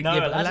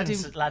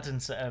Aladdin's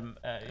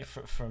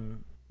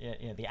from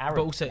the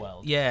Arab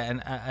world. Yeah,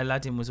 and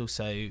Aladdin was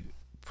also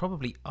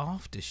probably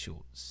after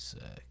Short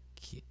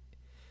Circuit.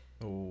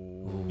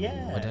 Oh,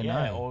 I don't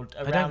know.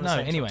 I don't know.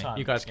 Anyway,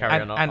 you guys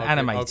carry on. And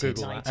animated,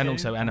 and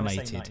also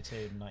animated.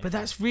 But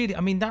that's really,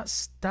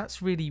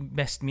 that's really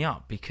messed me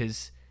up,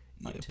 because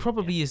it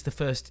probably is the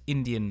first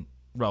Indian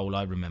role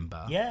I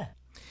remember. Yeah.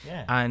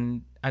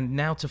 And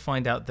now to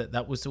find out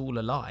that was all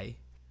a lie,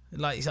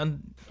 like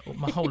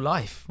my whole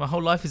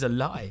life is a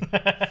lie.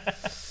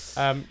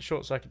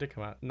 Short Circuit did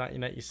come out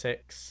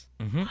 1986.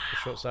 The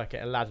Short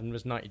Circuit Aladdin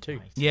was 92.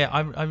 Yeah,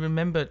 I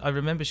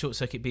remember Short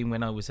Circuit being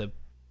when I was a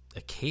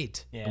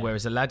kid,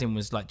 whereas Aladdin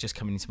was like just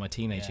coming into my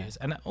teenage years.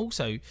 And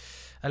also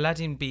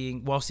Aladdin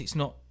being, whilst it's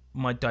not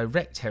my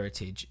direct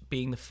heritage,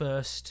 being the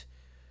first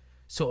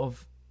sort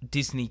of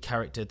Disney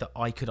character that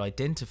I could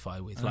identify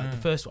with. Like the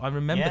first I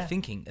remember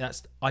thinking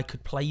I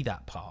could play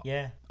that part.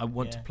 I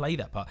want to play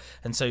that part.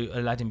 And so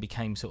Aladdin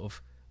became sort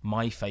of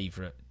my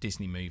favourite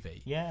Disney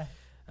movie.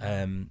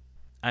 And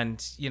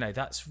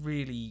that's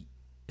really,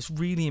 it's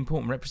really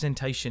important.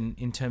 Representation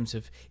in terms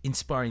of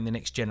inspiring the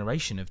next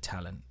generation of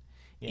talent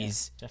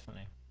is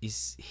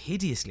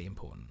hideously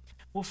important.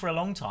 Well, for a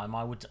long time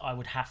I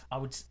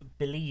would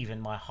believe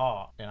in my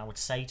heart, and I would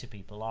say to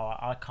people,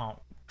 I can't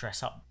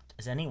dress up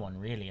as anyone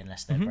really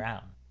unless they're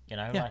brown,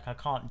 like I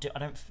can't do,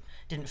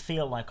 didn't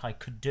feel like I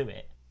could do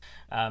it,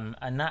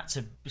 and that's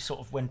a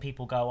sort of when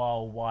people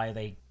go, why are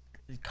they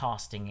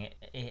casting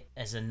it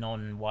as a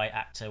non-white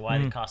actor, why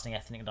are they casting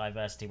ethnic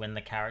diversity when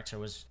the character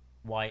was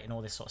white and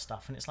all this sort of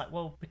stuff, and it's like,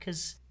 well,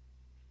 because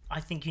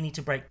I think you need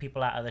to break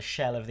people out of the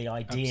shell of the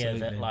idea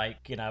that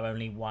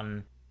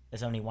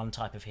there's only one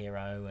type of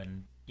hero.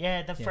 And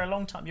for a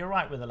long time, you're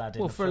right with Aladdin.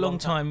 Well, for a long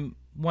time,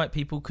 white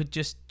people could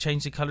just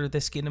change the colour of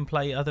their skin and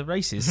play other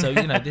races. So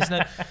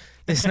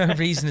there's no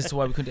reason as to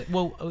why we couldn't.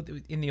 Well,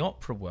 in the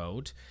opera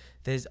world,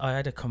 I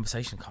had a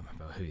conversation. I can't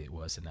remember who it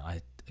was, and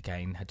I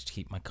again had to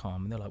keep my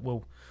calm. And they're like,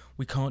 "Well,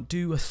 we can't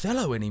do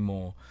Othello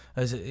anymore."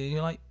 And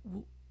you're like,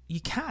 well, "You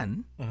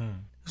can."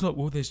 It's like,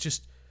 "Well,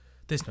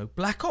 there's no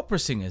black opera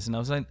singers," and I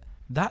was like,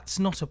 "That's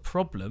not a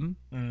problem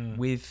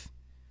with."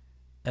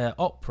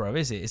 Opera,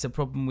 is it? It's a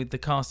problem with the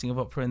casting of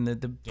opera and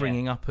the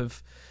bringing up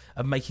of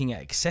making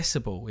it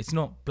accessible. It's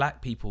not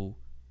black people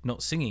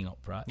not singing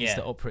opera. It's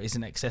that opera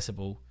isn't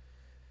accessible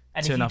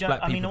to enough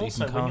black people.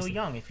 Also, when you're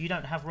young, if you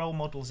don't have role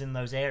models in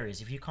those areas,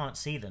 if you can't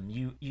see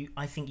them,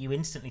 I think you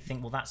instantly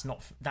think, well, that's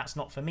not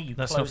for me.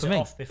 That's close not for it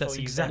me. off before That's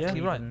you exactly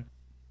right. even,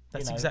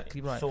 That's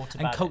exactly right. Thought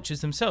And about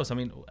cultures themselves. I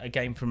mean,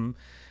 again, from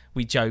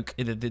we joke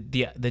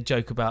the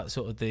joke about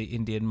sort of the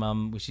Indian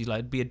mum, which is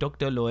like be a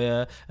doctor,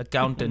 lawyer,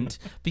 accountant,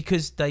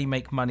 because they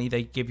make money.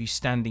 They give you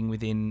standing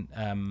within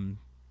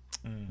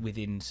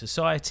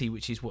society,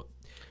 which is what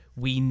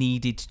we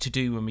needed to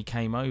do when we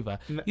came over.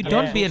 You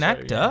don't be an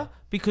actor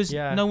because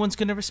no one's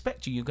going to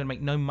respect you. You're going to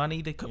make no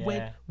money.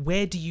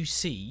 Where do you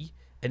see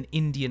an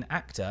Indian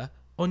actor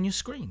on your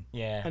screen?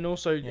 Yeah, and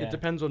also it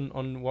depends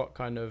on what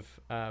kind of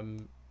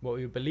what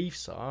your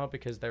beliefs are,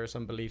 because there are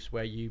some beliefs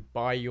where you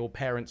buy your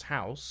parents'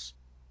 house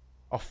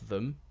off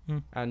them,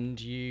 and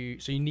you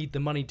need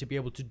the money to be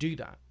able to do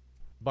that.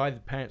 Buy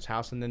the parents'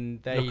 house, and then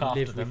they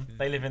live with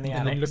they live in the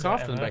and annex, then look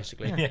after them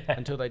basically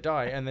until they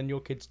die, and then your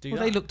kids do that.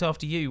 They looked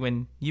after you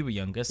when you were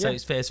younger, so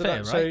it's fair,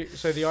 right?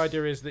 So the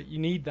idea is that you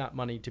need that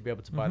money to be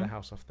able to buy the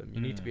house off them.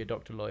 You need to be a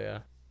doctor,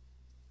 lawyer,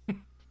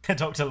 a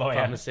doctor, lawyer,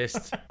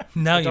 pharmacist.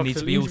 No, you need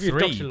to be all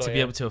three to be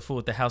able to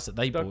afford the house that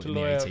they bought in the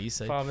 80s.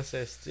 So.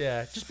 Pharmacist,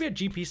 just be a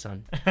GP,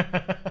 son.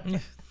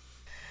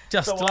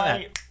 Just so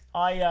like that.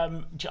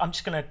 I'm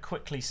just going to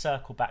quickly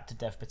circle back to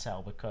Dev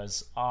Patel,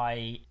 because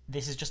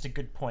this is just a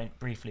good point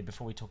briefly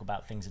before we talk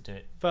about things that do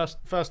it.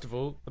 First of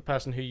all, the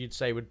person who you'd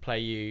say would play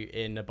you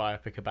in a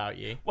biopic about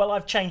you. Well,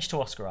 I've changed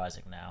to Oscar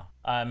Isaac now.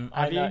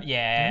 Have you?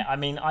 Yeah, I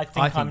mean, I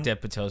think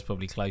Dev Patel's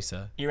probably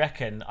closer. You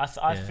reckon?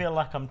 I feel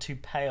like I'm too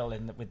pale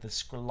with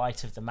the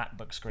light of the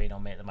MacBook screen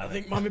on me at the moment. I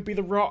think mine would be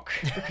The Rock,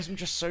 because I'm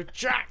just so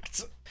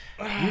jacked.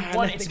 You'd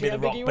want it to be The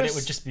Rock, but it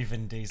would just be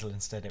Vin Diesel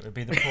instead. It would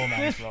be the poor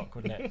man's Rock,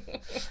 wouldn't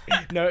it?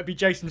 No, it'd be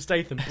Jason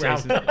Statham.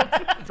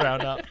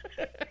 Brown up.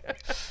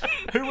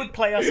 Who would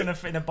play us in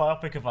a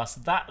biopic of us?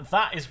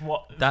 That is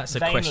what. That's a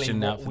question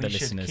now for the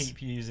listeners. We should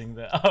keep using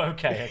the. Oh,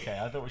 okay.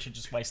 I thought we should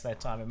just waste their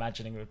time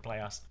imagining who would play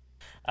us.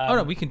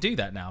 No, we can do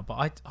that now.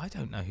 But I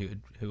don't know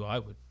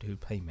who'd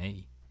play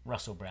me.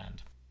 Russell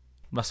Brand.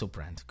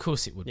 Of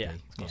course it would be.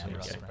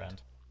 Russell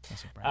Brand.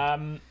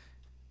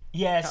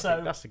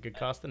 That's a good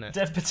cast, isn't it?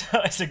 Dev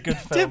Patel is a good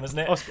film, isn't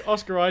it?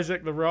 Oscar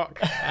Isaac, The Rock,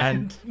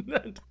 and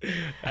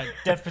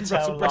Dev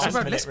Patel.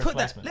 Let's put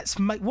that. Let's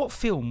make. What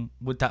film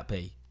would that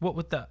be? What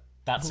would that?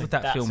 That's what would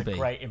that film be? That's a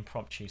great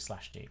impromptu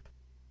 / deep.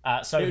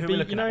 So who are we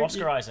looking at?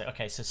 Oscar Isaac.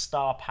 Okay, so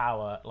star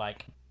power,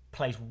 like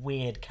plays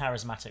weird,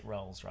 charismatic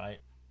roles, right?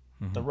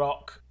 Mm-hmm. The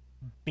Rock,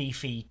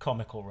 beefy,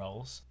 comical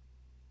roles,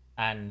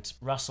 and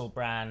Russell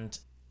Brand,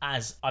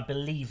 as I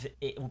believe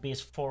it will be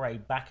his foray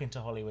back into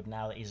Hollywood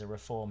now that he's a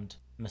reformed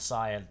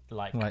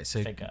Messiah-like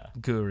figure.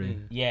 Guru.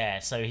 Yeah,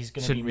 so he's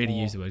going to shouldn't really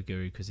use the word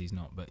guru because he's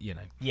not, but you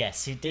know.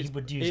 Yes, he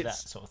would use that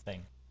sort of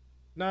thing.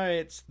 No,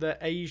 it's the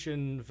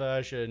Asian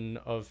version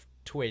of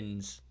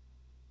Twins,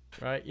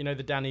 right? You know,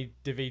 the Danny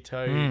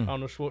DeVito,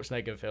 Arnold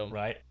Schwarzenegger film,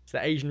 right? It's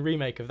the Asian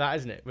remake of that,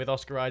 isn't it? With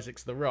Oscar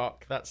Isaac's The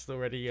Rock. That's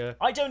already.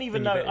 I don't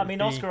even know. I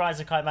mean, Oscar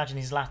Isaac. I imagine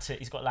he's Latin.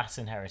 He's got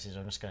Latin heritage.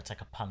 I'm just going to take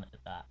a punt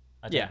at that.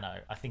 I don't know.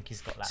 I think he's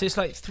got Latin. So it's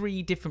like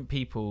three different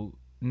people,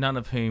 none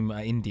of whom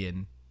are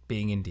Indian,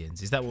 being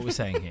Indians. Is that what we're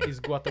saying here? He's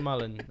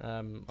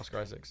Guatemalan, Oscar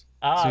Isaacs.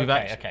 Oh, so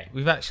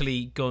we've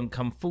actually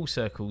come full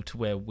circle to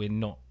where we're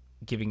not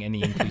giving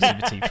any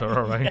inclusivity for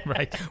our own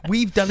race.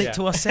 We've done it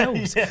to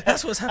ourselves.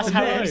 That's what's happened.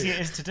 That's how easy it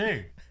is to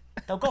do.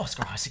 They'll go,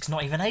 Oscar Isaac's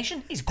not even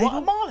Asian. He's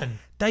Guatemalan.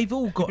 They've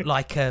all got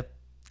like a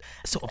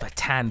sort of a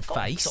tan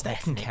face.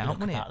 That can count,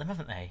 wouldn't it? Them,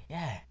 haven't they?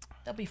 Yeah,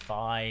 they'll be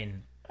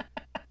fine.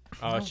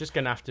 It's just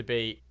gonna have to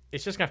be.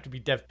 It's just gonna have to be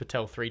Dev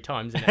Patel 3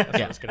 times, isn't it? That's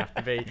what it's gonna have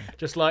to be.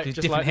 Just like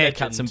different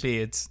haircuts and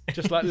beards.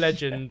 Just like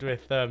Legend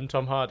with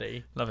Tom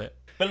Hardy. Love it.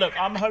 But look,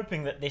 I'm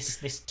hoping that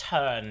this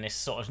turn, this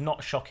sort of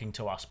not shocking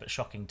to us, but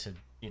shocking to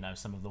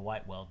some of the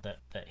white world, that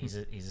he's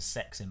a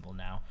sex symbol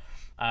now.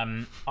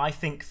 I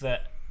think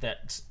that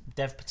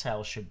Dev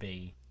Patel should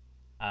be.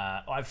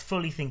 I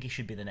fully think he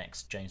should be the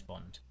next James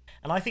Bond.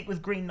 And I think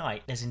with Green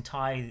Knight, there's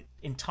entirely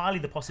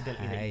the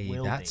possibility that he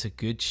will be. That's a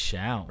good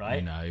shout, right?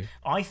 You know.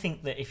 I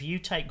think that if you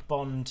take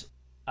Bond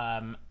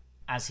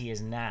as he is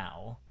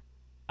now,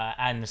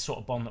 and the sort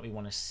of Bond that we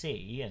want to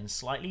see, and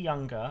slightly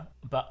younger,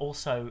 but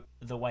also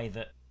the way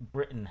that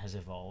Britain has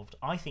evolved,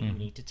 I think you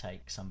need to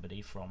take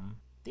somebody from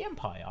the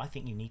Empire. I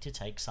think you need to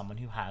take someone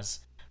who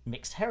has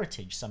mixed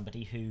heritage,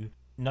 somebody who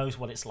knows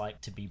what it's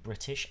like to be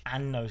British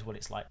and knows what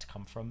it's like to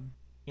come from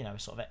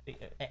sort of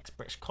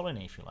ex-British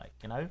colony, if you like.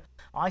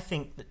 I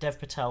think that Dev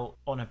Patel,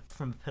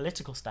 from a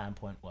political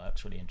standpoint,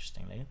 works really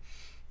interestingly,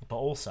 but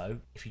also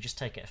if you just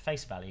take it at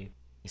face value,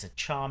 he's a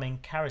charming,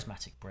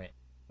 charismatic Brit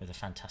with a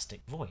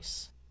fantastic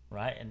voice,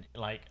 right?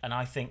 And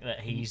I think that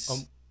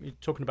he's. You're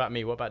talking about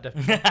me. What about Dev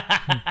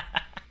Patel?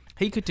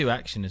 He could do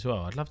action as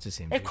well. I'd love to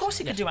see him. Of course,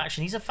 he could do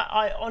action. He's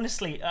I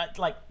honestly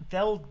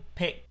they'll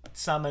pick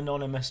some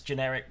anonymous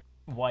generic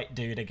white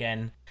dude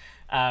again.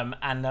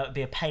 And that would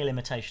be a pale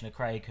imitation of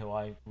Craig, who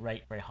I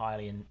rate very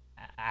highly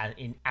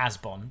in as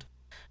Bond.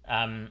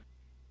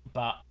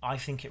 But I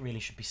think it really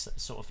should be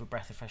sort of a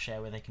breath of fresh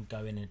air where they can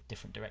go in a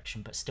different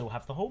direction, but still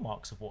have the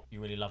hallmarks of what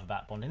you really love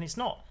about Bond. And it's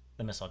not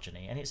the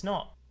misogyny, and it's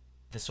not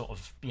the sort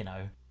of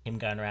him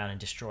going around and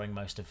destroying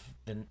most of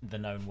the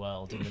known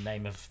world in the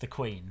name of the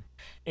Queen.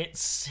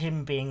 It's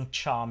him being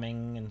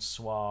charming and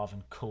suave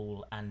and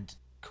cool and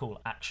cool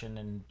action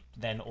and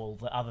then all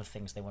the other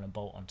things they want to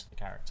bolt onto the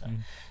character.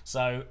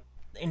 So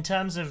in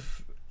terms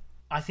of,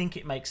 I think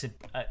it makes a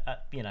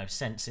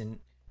sense in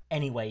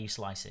any way you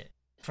slice it.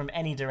 From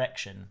any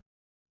direction,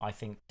 I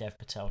think Dev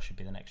Patel should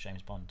be the next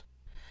James Bond.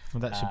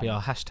 Well, that should be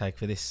our hashtag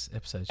for this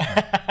episode.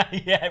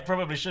 Yeah, it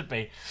probably should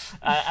be.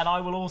 And I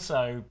will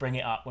also bring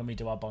it up when we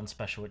do our Bond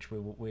special, which we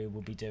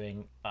will be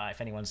doing,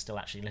 if anyone's still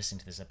actually listening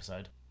to this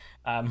episode,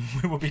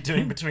 we will be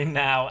doing between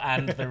now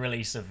and the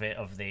release of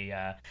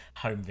the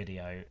home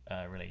video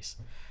release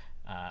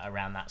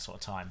around that sort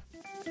of time.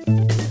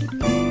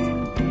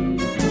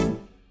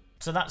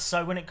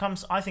 So when it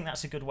comes, I think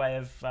that's a good way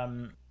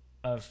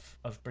of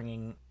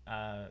bringing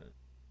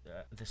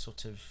this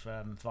sort of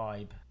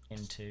vibe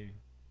into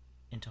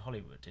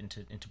Hollywood,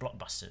 into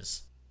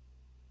blockbusters.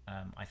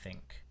 I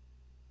think.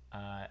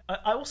 I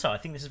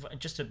think this is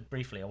just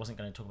briefly. I wasn't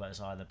going to talk about this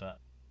either, but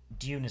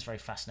Dune is very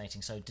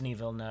fascinating. So Denis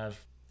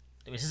Villeneuve.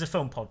 This is a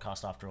film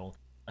podcast after all.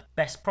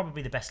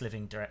 Probably the best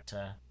living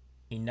director.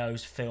 He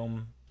knows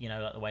film,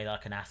 like the way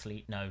like an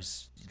athlete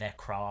knows their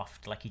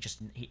craft, like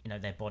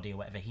their body or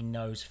whatever. He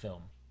knows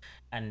film.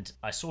 And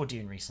I saw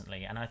Dune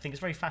recently, and I think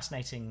it's very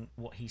fascinating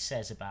what he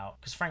says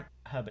about, because Frank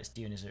Herbert's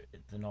Dune is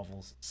the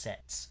novel's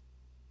sets,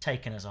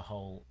 taken as a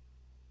whole,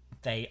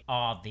 they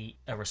are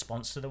a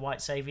response to the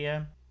white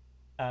savior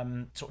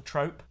sort of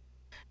trope,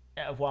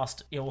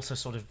 whilst you're also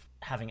sort of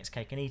having its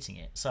cake and eating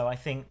it. So I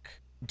think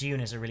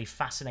Dune is a really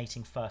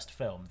fascinating first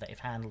film that, if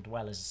handled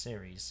well as a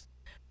series,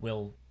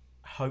 will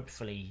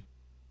hopefully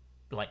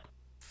like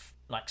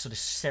sort of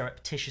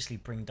surreptitiously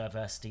bring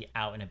diversity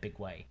out in a big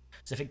way.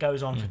 So if it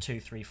goes on for 2,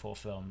 3, 4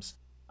 films,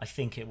 I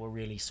think it will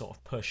really sort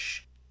of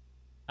push.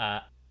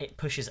 It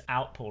pushes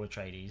out Paul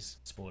Atreides.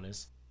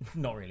 Spoilers,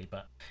 not really,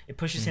 but it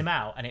pushes him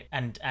out,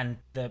 and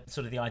the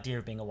sort of the idea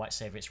of being a white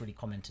savior, it's really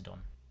commented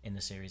on in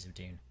the series of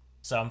Dune.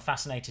 So I'm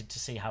fascinated to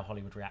see how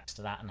Hollywood reacts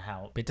to that and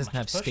how. But it doesn't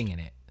have Sting in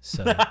it,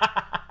 so.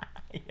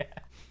 Yeah.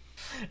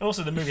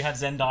 Also, the movie had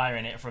Zendaya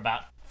in it for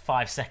about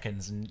 5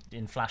 seconds and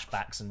in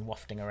flashbacks and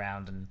wafting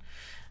around, and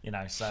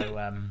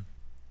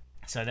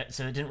so they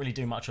didn't really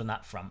do much on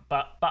that front.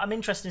 But I'm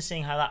interested in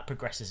seeing how that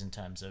progresses in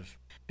terms of,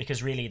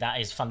 because really that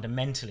is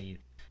fundamentally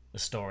the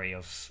story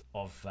of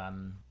sort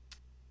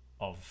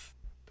of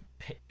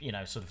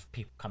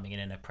people coming in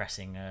and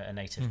oppressing a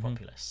native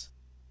populace,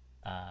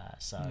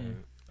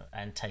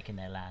 and taking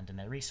their land and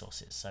their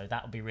resources. So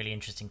that will be really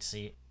interesting to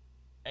see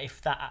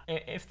if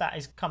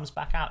that comes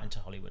back out into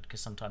Hollywood,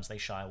 because sometimes they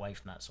shy away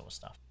from that sort of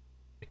stuff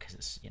because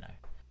it's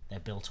they're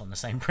built on the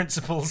same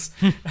principles.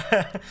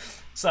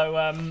 So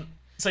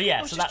yeah,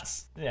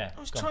 I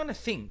was trying to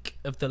think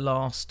of the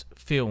last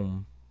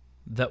film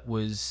that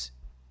was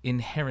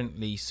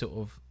inherently sort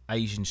of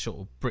Asian, sort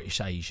of British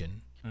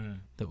Asian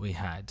that we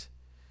had.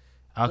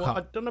 I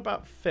don't know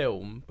about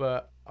film,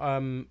 but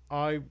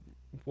I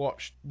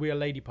watched We Are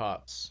Lady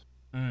Parts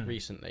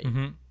recently,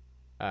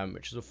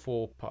 which is a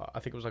 4-part.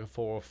 I think it was like a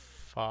 4 or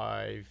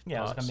 5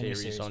 part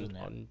series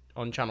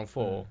on Channel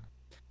 4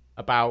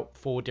 about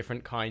 4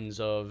 different kinds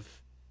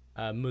of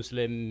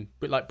Muslim,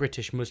 like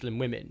British Muslim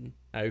women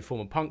who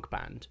form a punk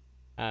band.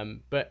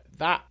 But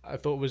that I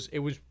thought was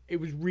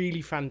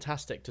really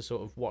fantastic to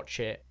sort of watch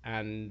it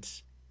and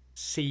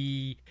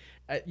see,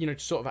 to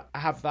sort of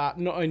have that.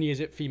 Not only is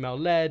it female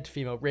led,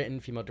 female written,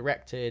 female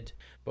directed,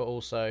 but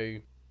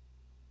also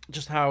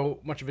just how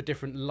much of a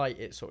different light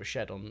it sort of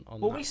shed on.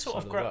 Well, we all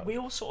sort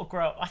of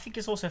grow up. I think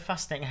it's also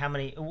fascinating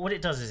what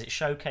it does is it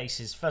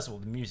showcases. First of all,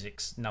 the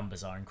music's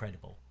numbers are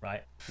incredible,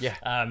 right? Yeah.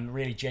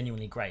 Really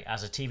genuinely great.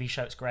 As a TV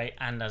show, it's great,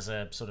 and as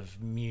a sort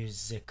of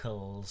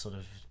musical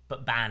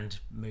but band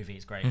movie,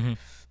 it's great.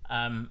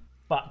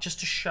 But just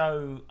to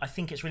show, I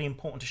think it's really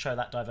important to show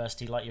that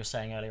diversity, like you were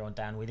saying earlier on,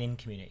 Dan, within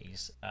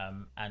communities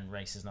and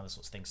races and other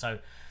sorts of things. So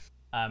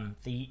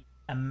the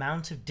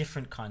amount of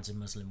different kinds of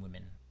Muslim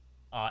women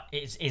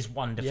is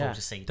wonderful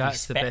to see.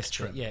 That's the best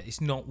bit. Yeah,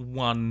 it's not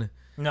one.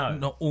 No,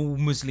 not all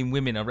Muslim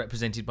women are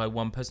represented by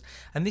one person.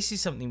 And this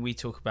is something we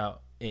talk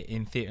about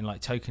in theatre, and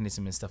like tokenism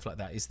and stuff like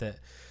that. Is that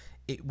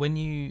when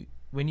you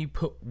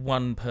put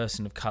one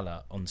person of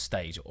colour on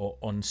stage or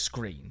on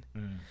screen,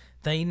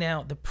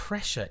 the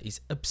pressure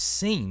is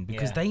obscene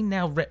because they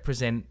now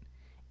represent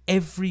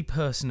every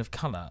person of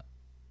colour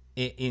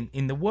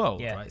in the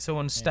world, right? So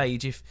on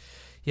stage, if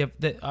you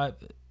have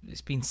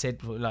it's been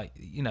said, like,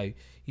 you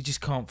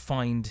just can't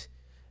find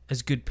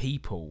as good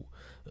people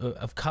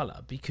of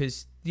colour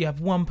because you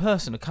have one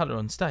person of colour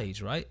on stage,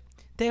 right?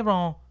 There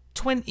are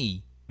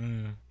 20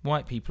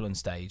 white people on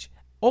stage,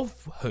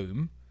 of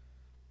whom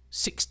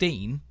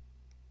 16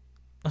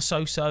 are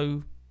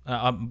so-so,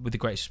 with the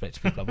greatest respect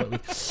to people I work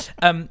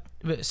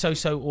with,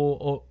 so-so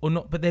or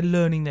not, but they're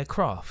learning their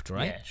craft,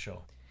 right? Yeah,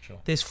 sure.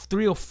 There's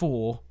 3 or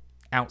 4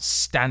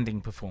 outstanding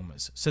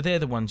performers, so they're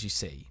the ones you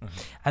see,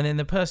 and then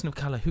the person of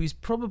colour who is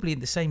probably at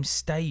the same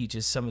stage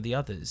as some of the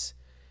others,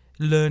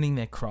 learning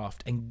their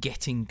craft and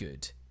getting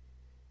good,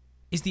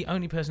 is the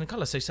only person of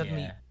colour. So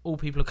suddenly all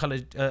people of colour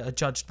are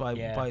judged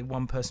by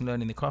one person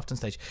learning the craft on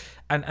stage,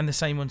 and the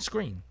same on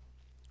screen.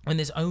 When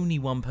there's only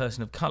one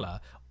person of colour,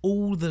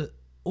 all the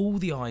all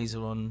the eyes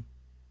are on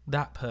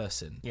that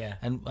person, Yeah.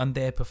 and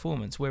their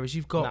performance. Whereas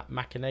you've got that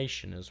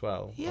machination as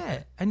well.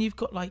 yeah, and you've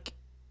got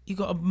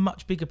a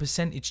much bigger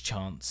percentage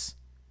chance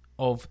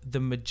of the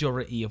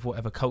majority of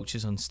whatever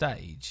culture's on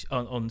stage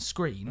on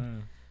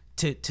screen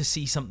to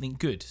see something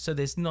good. So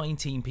there's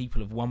 19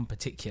 people of one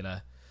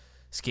particular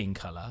skin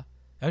color.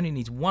 Only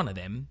needs one of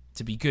them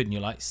to be good, and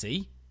you're like,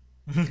 see,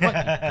 white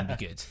people can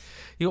be good.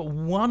 You got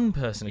one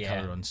person of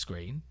color on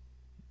screen.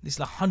 It's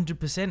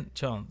 100%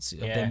 chance of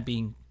them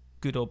being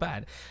good or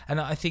bad. And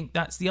I think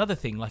that's the other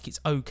thing. Like, it's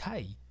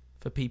okay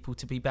for people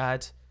to be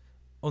bad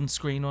on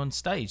screen or on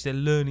stage. They're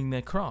learning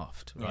their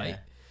craft, right?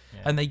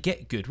 Yeah. And they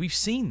get good. We've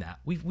seen that.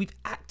 We've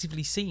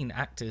actively seen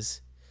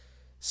actors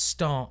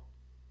start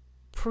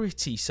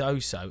pretty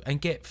so-so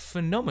and get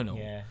phenomenal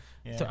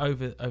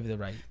over the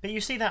rate. But you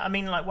see that, I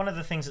mean, like, one of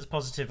the things that's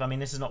positive, I mean,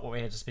 this is not what we're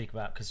here to speak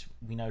about because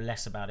we know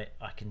less about it,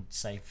 I can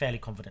say fairly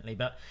confidently,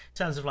 but in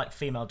terms of, like,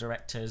 female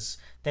directors,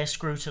 they're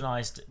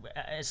scrutinised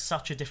at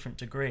such a different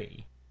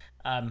degree.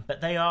 But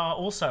they are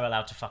also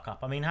allowed to fuck up.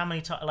 I mean, how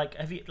many times,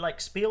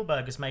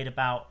 Spielberg has made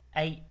about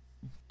 8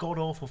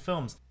 god-awful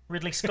films.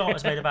 Ridley Scott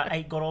has made about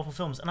 8 god-awful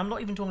films. And I'm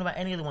not even talking about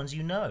any of the ones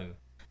you know.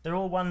 They're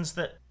all ones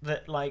that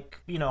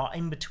are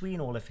in between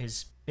all of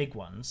his big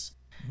ones.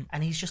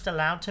 And he's just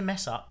allowed to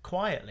mess up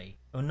quietly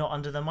or not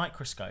under the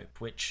microscope,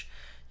 which,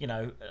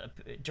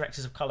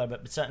 directors of colour,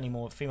 but certainly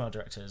more female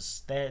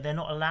directors, they're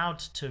not allowed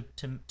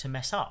to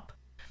mess up.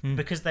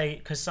 Because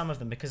some of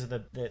them, because of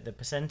the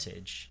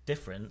percentage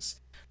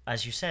difference,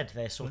 as you said,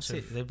 they're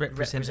they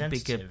represent a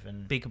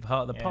bigger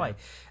part of the pie.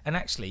 And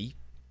actually,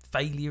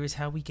 failure is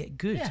how we get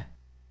good. Yeah.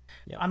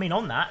 I mean,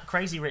 on that,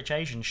 Crazy Rich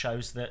Asians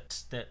shows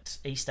that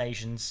East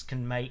Asians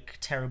can make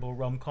terrible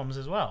rom-coms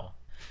as well.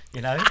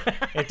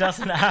 It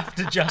doesn't have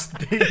to just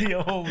be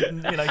all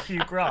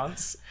Hugh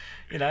Grants.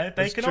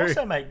 They can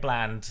also make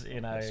bland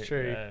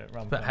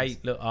rom-coms. But hey,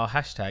 look, our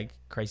hashtag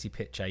Crazy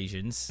Pitch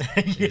Asians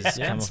is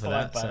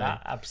inspired by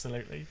that.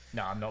 Absolutely.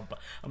 No, I'm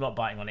not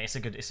biting on it.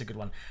 It's a good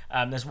one.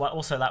 There's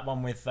also that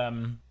one with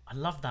I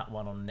love that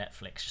one on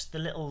Netflix. Just the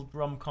little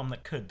rom-com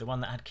the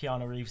one that had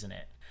Keanu Reeves in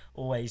it.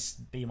 Always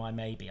Be My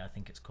Maybe, I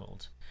think it's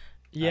called.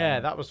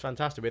 Yeah, that was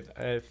fantastic with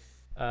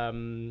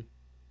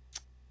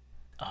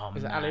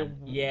was it Ali Wong?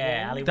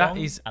 Yeah, Ali that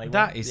Wong? is Ali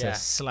that Wong? is a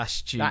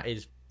slash tube that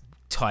is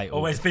title.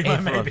 Always Be My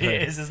Maybe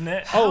it is, isn't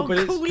it? How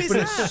cool is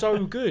that? It's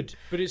so good.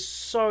 But it's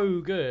so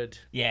good.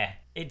 Yeah,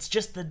 it's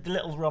just the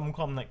little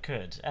rom-com that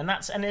could, and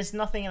there's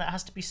nothing that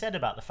has to be said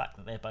about the fact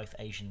that they're both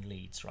Asian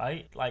leads,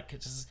 right? Like,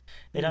 it's just,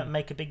 they don't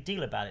make a big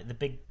deal about it.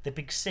 The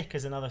Big Sick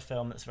is another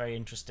film that's very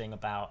interesting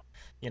about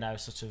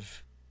sort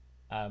of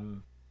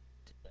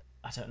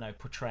I don't know,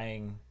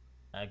 portraying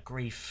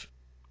grief,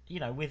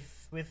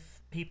 with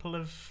people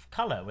of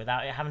colour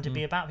without it having to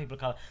be about people of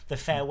colour. The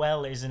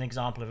Farewell is an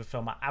example of a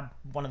film,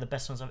 one of the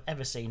best ones I've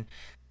ever seen.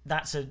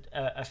 That's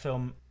a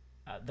film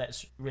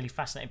that's really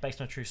fascinating, based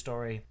on a true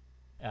story.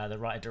 The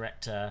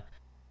writer-director,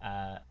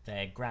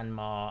 their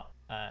grandma,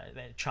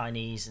 they're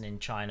Chinese, and in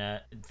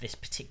China, this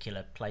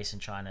particular place in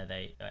China,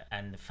 they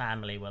and the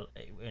family, well,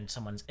 when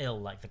someone's ill,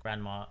 like the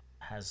grandma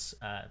has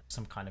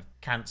some kind of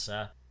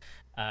cancer,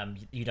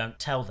 you don't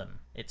tell them.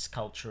 It's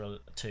cultural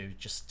to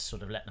just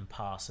sort of let them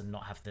pass and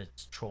not have the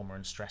trauma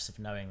and stress of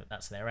knowing that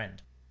that's their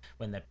end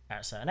when they're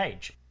at a certain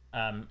age.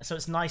 So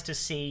it's nice to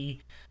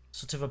see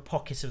sort of a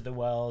pocket of the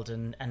world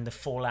and the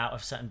fallout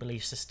of certain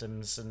belief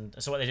systems. And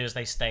so what they do is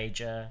they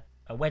stage a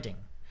wedding,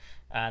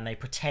 and they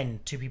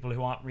pretend two people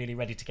who aren't really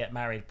ready to get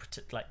married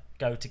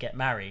go to get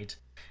married,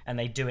 and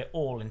they do it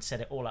all and set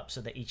it all up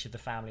so that each of the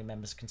family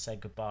members can say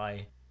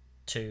goodbye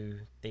to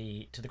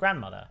the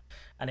grandmother.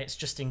 And it's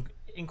just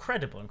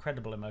incredible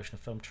emotional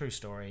film, true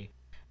story.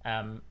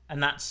 And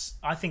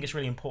I think it's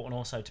really important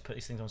also to put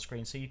these things on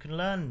screen so you can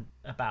learn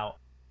about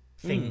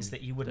things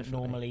that you wouldn't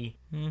normally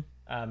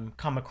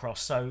come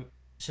across, so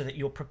that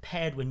you're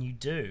prepared when you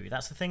do.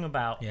 That's the thing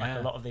about like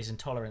a lot of these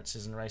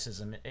intolerances and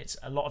racism. It's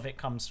a lot of it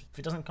comes, if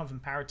it doesn't come from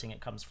parroting,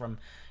 it comes from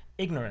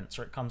ignorance,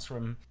 or it comes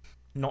from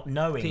not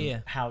knowing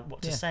fear.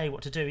 what to say,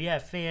 what to do.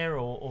 Fear,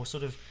 or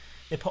sort of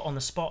they're put on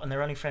the spot and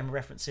their only frame of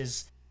reference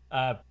is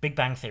Big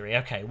Bang Theory.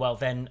 Okay, well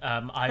then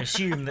I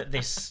assume that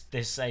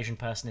this Asian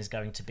person is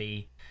going to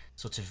be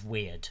sort of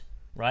weird,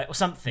 right, or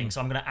something. So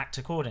I'm going to act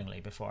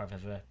accordingly before I've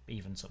ever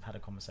even sort of had a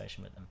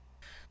conversation with them.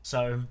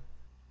 So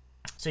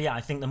yeah,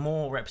 I think the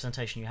more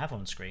representation you have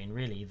on screen,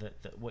 really,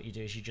 that what you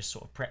do is you just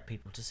sort of prep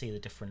people to see the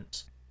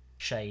different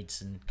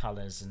shades and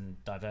colours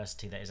and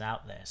diversity that is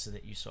out there, so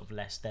that you sort of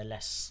they're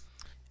less.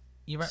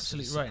 You're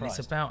absolutely right, and it's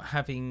about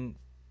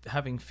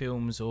having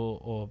films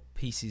or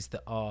pieces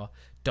that are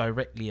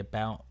directly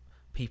about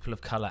people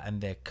of colour and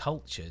their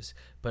cultures,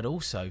 but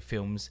also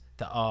films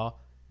that are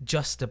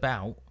just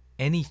about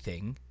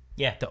anything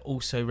that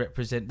also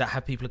represent, that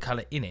have people of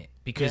colour in it,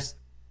 because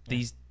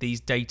these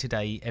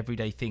day-to-day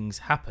everyday things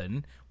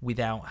happen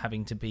without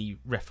having to be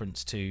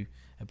referenced to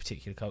a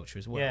particular culture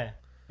as well.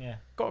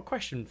 Got a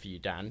question for you,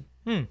 Dan.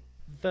 And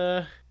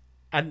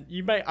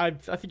you may I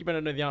think you may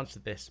not know the answer to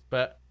this,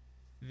 but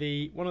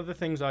one of the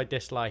things I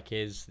dislike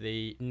is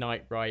the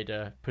Knight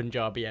Rider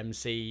Punjabi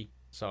MC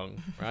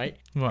song, right?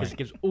 Because it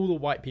gives all the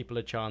white people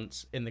a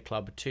chance in the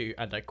club to,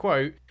 and I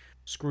quote,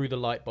 screw the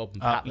light bulb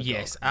and pat the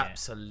yes, dog.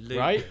 absolutely.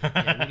 Right?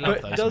 Yeah, we love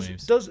But those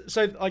moves.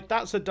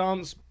 that's a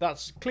dance,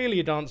 that's clearly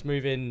a dance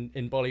move in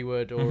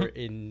Bollywood or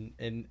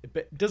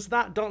but does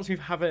that dance move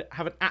have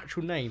an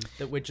actual name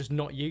that we're just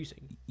not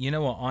using? You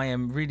know what? I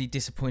am really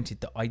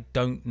disappointed that I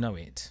don't know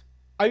it.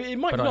 It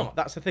might not.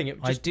 That's the thing.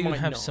 It just I do might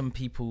have not. some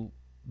people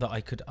that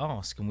I could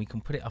ask, and we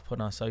can put it up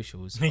on our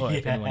socials, or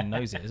if anyone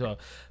knows it as well.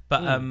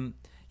 But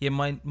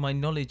my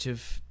knowledge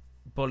of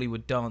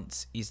Bollywood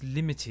dance is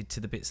limited to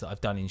the bits that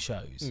I've done in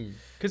shows,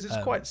 because it's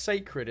quite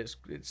sacred.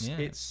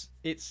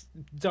 It's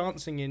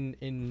dancing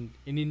in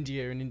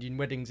India and Indian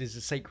weddings is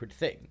a sacred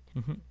thing,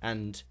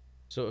 and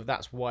sort of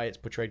that's why it's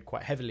portrayed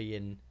quite heavily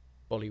in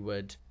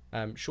Bollywood.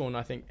 Sean,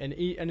 I think, and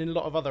in a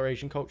lot of other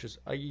Asian cultures,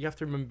 you have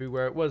to remember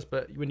where it was,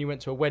 but when you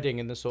went to a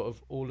wedding and the sort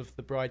of all of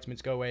the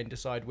bridesmaids go away and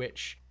decide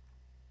which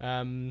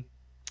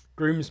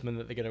groomsmen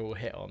that they're going to all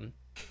hit on,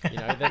 you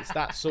know, that's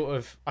that sort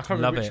of, I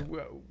can't remember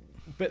which,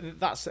 but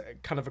that's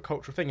kind of a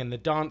cultural thing, and the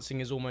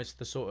dancing is almost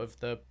the sort of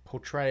the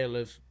portrayal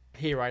of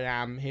here I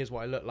am, here's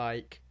what I look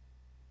like,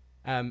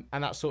 and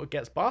that sort of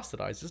gets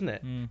bastardized, doesn't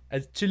it?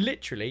 As to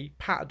literally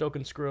pat a dog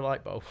and screw a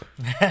light bulb.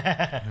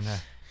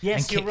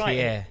 Yes, you're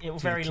right.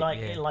 It's very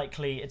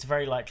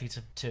likely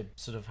to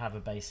sort of have a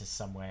basis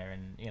somewhere,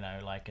 and you know,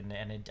 like and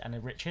a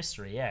rich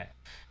history. Yeah.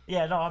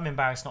 No, I'm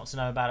embarrassed not to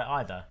know about it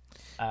either.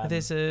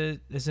 There's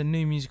a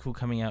new musical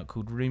coming out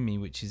called Rumi,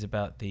 which is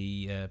about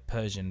the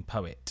Persian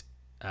poet,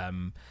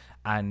 and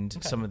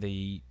some of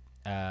the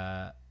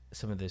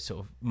sort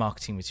of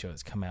marketing material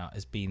that's come out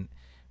has been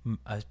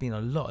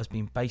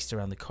based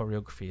around the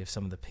choreography of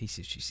some of the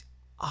pieces, which is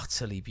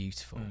utterly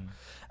beautiful,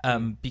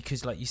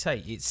 because like you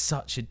say, it's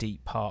such a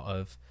deep part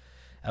of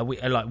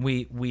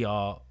we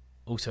are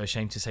also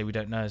ashamed to say we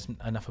don't know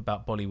enough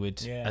about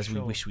Bollywood as we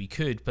wish we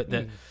could, but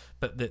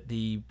that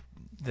the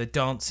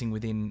dancing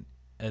within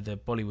the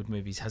Bollywood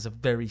movies has a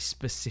very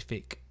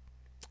specific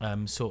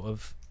sort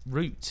of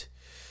route,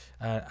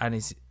 and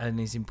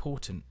is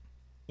important.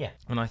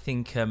 And I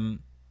think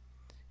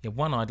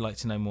one, I'd like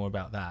to know more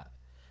about that,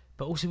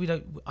 but also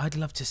I'd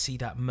love to see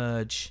that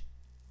merge.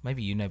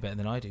 Maybe you know better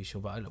than I do,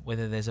 sure, but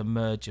whether there's a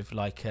merge of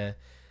like an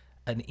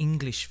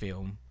English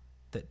film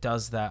that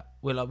does that.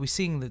 Well, like we're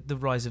seeing the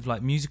rise of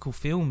like musical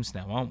films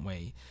now, aren't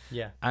we?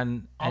 Yeah.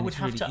 And I would it's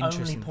have really to only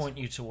interesting. point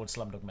you towards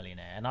Slumdog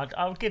Millionaire, and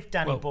I'll give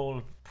Danny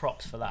Ball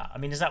props for that. I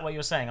mean, is that what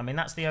you're saying? I mean,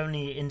 that's the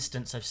only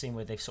instance I've seen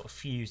where they've sort of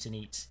fused and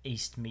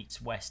East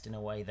meets West in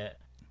a way that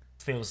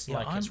feels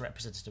like it's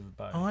representative of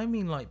both. I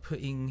mean, like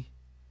putting,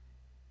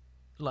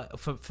 like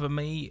for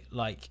me,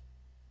 like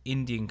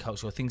Indian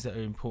culture or things that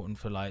are important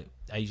for like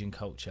Asian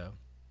culture,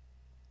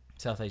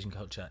 South Asian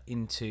culture,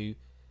 into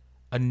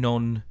a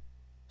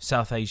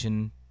non-South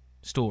Asian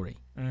story.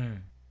 Do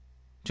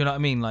you know what I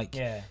mean? Like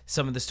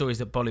some of the stories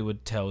that Bollywood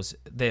tells,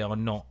 they are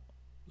not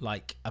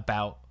like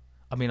about.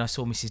 I mean, I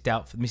saw Mrs.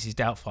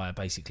 Doubtfire,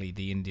 basically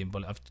the Indian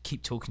Bollywood. I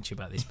keep talking to you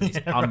about this, but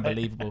it's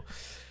unbelievable.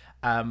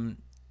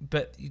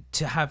 But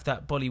to have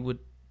that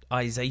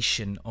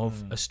Bollywoodization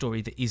of a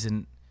story that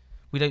isn't,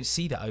 we don't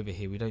see that over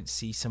here. We don't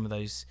see some of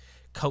those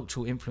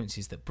cultural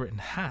influences that Britain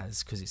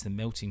has, because it's the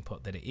melting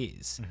pot that it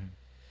is,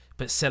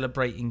 but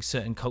celebrating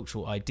certain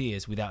cultural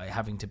ideas without it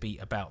having to be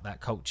about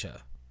that culture,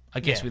 I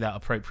guess, without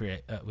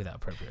appropriation.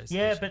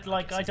 Yeah, but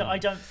like I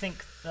don't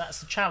think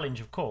that's a challenge,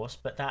 of course,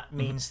 but that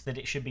means that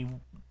it should be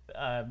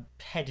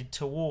headed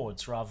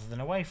towards rather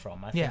than away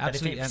from. I think that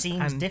if it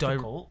seems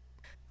difficult,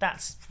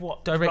 that's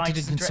what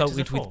directed and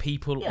consulted with for.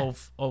 people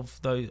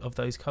of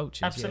those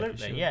cultures.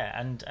 Absolutely,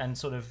 and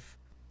sort of.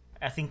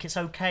 I think it's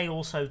okay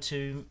also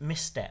to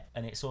misstep,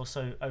 and it's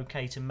also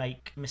okay to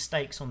make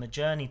mistakes on the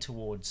journey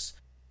towards,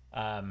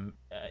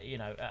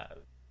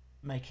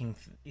 making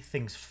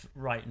things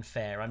right and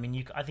fair. I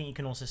mean, I think you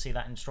can also see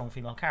that in strong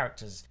female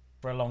characters.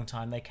 For a long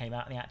time, they came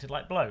out and they acted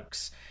like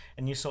blokes,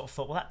 and you sort of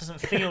thought, well, that doesn't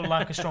feel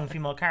like a strong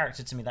female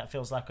character to me. That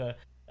feels like a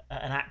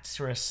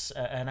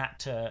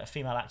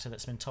female actor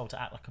that's been told to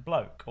act like a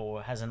bloke,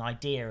 or has an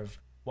idea of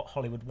what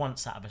Hollywood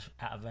wants out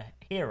of a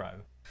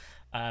hero.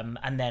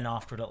 And then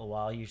after a little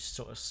while, you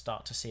sort of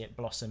start to see it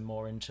blossom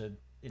more into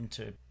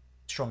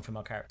strong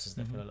female characters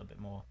that feel a little bit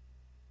more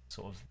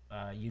sort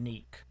of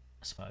unique,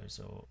 I suppose,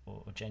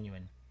 or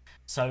genuine.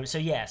 So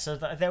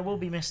there will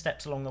be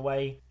missteps along the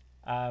way.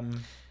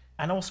 And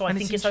also, I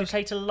think it's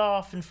okay to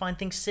laugh and find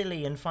things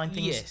silly and find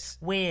things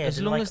weird.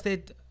 As long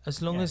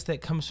as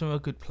that comes from a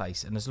good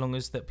place, and as long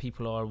as that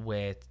people are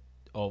aware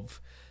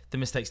of the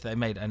mistakes that they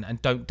made and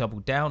don't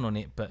double down on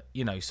it, but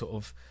sort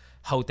of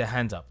hold their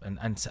hands up and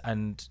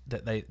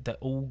that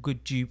all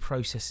good due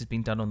process has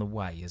been done on the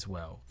way as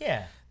well.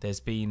 Yeah. There's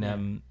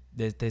been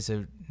there's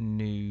a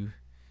new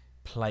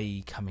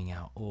play coming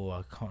out, or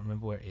I can't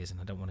remember where it is, and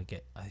I don't want to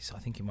get. I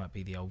think it might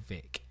be the Old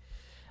Vic,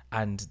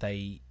 and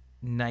they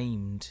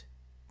named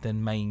the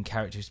main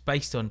characters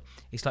based on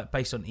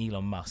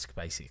Elon Musk,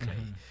 basically,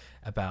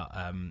 about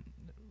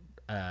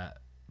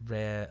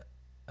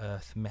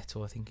Earth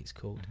Metal, I think it's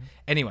called.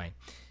 Anyway,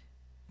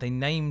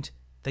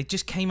 they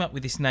just came up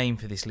with this name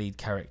for this lead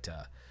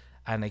character,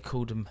 and they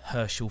called him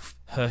Herschel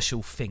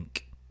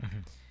Fink.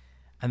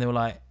 And they were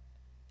like,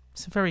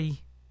 it's a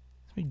very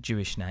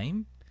Jewish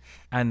name.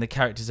 And the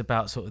character's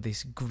about sort of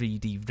this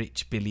greedy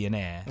rich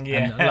billionaire.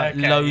 Yeah, and like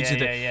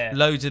okay,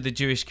 loads of the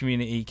Jewish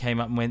community came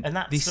up and went, And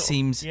that's this sort of-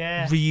 seems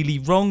yeah. really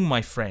wrong,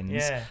 my friends.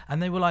 Yeah.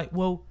 And they were like,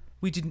 well,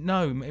 we didn't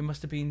know. It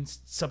must have been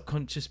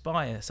unconscious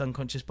bias. And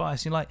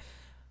you're like,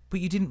 but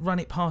you didn't run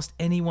it past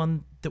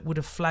anyone that would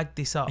have flagged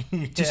this up. Do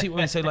you see what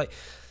I mean? So like,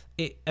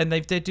 and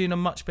they're doing a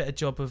much better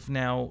job of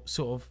now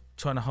sort of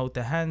trying to hold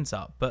their hands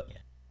up. But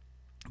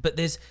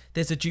there's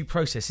a due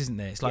process, isn't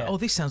there? It's like, oh,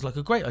 this sounds like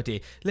a great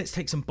idea. Let's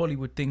take some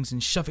Bollywood things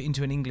and shove it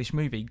into an English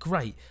movie.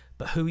 Great.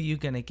 But who are you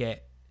going to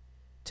get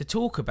to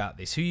talk about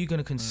this? Who are you going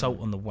to consult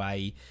on the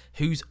way?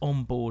 Who's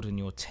on board on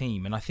your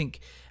team? And I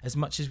think as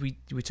much as we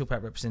talk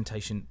about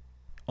representation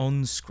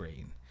on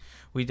screen,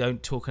 we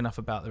don't talk enough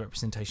about the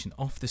representation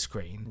off the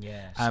screen.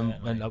 Yeah, and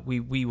certainly. like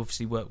we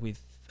obviously work with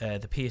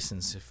the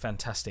Pearsons,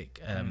 fantastic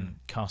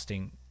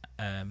casting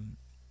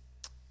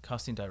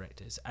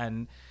directors,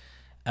 and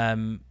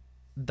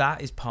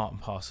that is part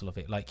and parcel of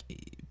it. Like,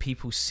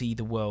 people see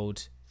the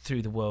world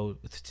through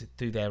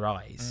their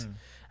eyes,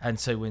 and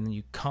so when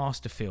you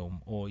cast a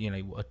film, or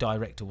what a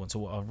director wants or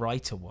what a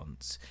writer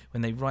wants,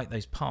 when they write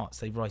those parts,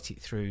 they write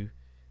it through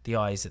the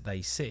eyes that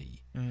they see.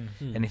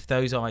 And if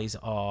those eyes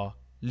are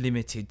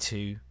limited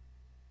to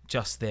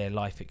just their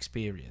life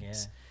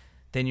experience,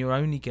 then you're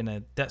only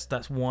gonna.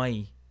 That's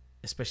why,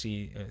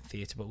 especially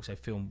theatre, but also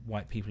film,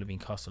 white people have been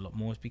cast a lot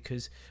more, is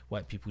because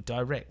white people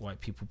direct, white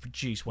people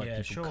produce, white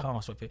people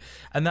cast, white people,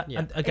 and that.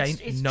 And again,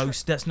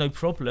 that's no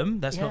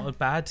problem. That's not a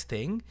bad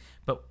thing.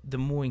 But the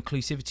more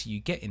inclusivity you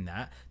get in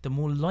that, the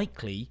more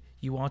likely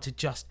you are to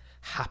just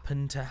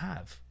happen to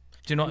have.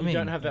 Do you know what I mean? You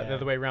don't have that the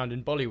other way around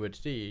in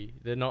Bollywood, do you?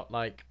 They're not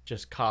like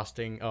just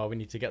casting, we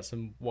need to get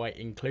some white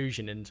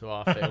inclusion into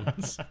our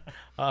films,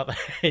 are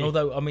they?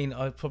 Although, I mean,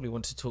 I probably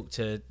want to talk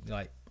to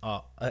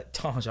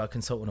Taj, our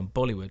consultant on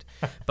Bollywood,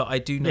 but I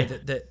do know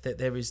that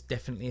there is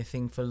definitely a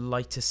thing for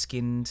lighter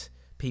skinned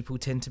people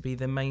tend to be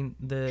the main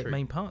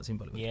parts in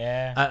Bollywood.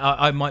 Yeah,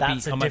 I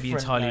might be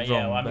entirely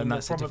wrong. I mean,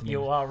 that's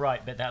you are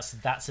right, but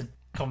that's a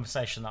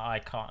conversation that I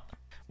can't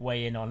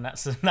weigh in on.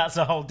 That's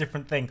a whole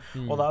different thing.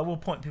 Although I will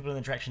point people in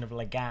the direction of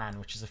Lagan,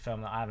 which is a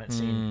film that I haven't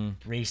seen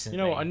recently.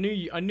 You know what? I knew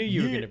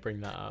you were going to bring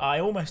that up. I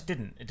almost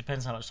didn't. It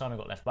depends how much time I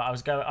got left. But I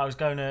was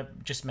going to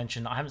just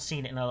mention that I haven't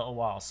seen it in a little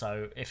while.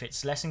 So if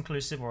it's less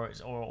inclusive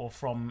or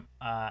from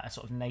a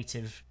sort of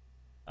native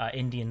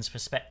Indian's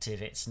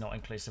perspective, it's not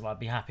inclusive, I'd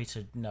be happy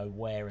to know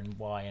where and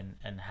why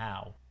and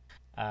how.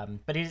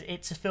 But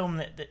it's a film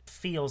that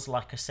feels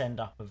like a send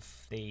up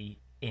of the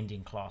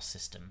Indian class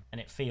system, and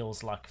it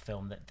feels like a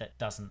film that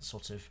doesn't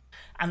sort of,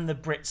 and the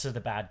Brits are the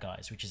bad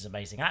guys, which is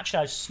amazing.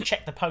 Actually, I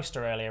checked the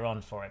poster earlier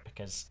on for it,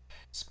 because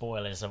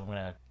spoilers, I'm going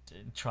to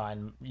try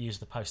and use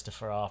the poster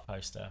for our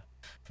poster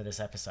for this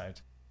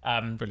episode.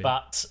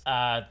 But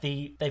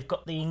they've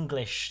got the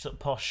English, sort of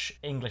posh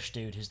English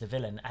dude who's the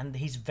villain, and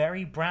he's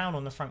very brown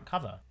on the front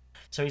cover,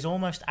 so he's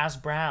almost as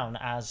brown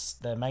as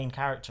the main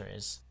character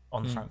is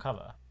on the front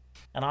cover,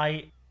 and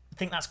I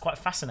think that's quite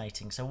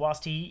fascinating. So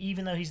whilst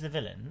even though he's the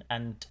villain,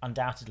 and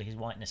undoubtedly his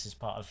whiteness is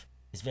part of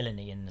his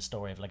villainy in the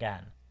story of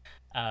Lagan,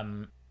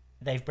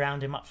 they've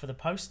browned him up for the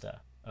poster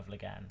of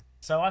Lagan.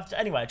 So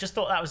I just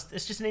thought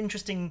it's just an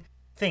interesting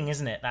thing,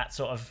 isn't it? That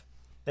sort of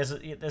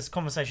there's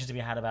conversations to be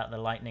had about the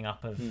lightening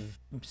up of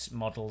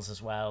models as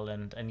well,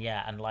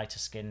 and lighter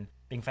skin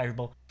being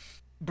favourable.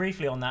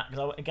 Briefly on that,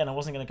 because I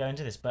wasn't going to go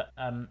into this, but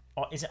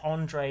is it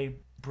Andre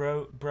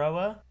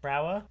Brower?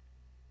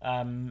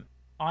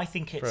 I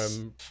think it's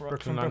from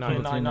Brooklyn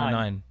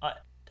Nine-Nine.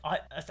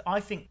 I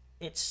think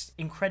it's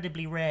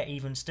incredibly rare,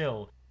 even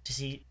still, to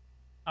see.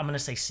 I'm going to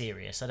say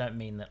serious. I don't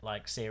mean that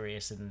like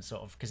serious and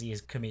sort of, because he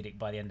is comedic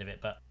by the end of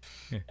it, but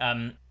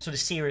sort of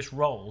serious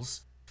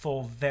roles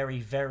for very,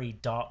 very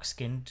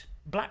dark-skinned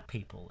black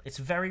people. It's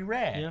very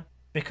rare. Yeah.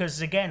 Because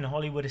again,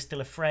 Hollywood is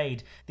still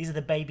afraid. These are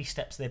the baby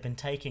steps they've been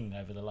taking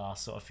over the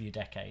last sort of few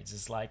decades.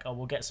 It's like,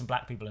 we'll get some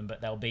black people in, but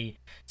they'll be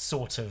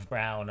sort of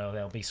brown, or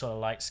they'll be sort of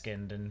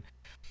light-skinned, and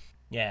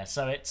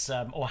so it's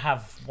or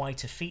have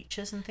whiter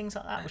features and things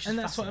like that. Which and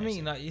is that's what I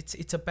mean. Like,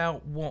 it's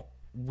about what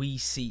we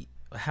see,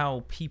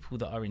 how people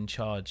that are in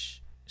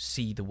charge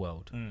see the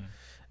world,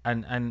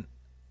 and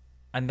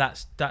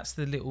that's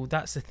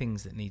the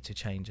things that need to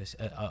change us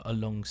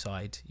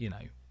alongside,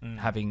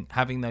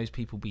 having those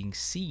people being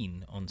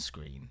seen on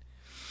screen.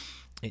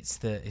 It's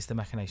the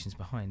machinations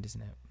behind,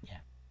 isn't it?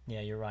 Yeah,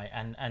 you're right,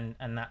 and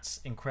that's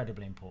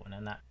incredibly important,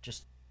 and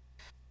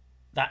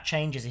that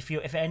changes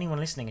if anyone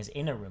listening is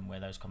in a room where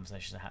those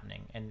conversations are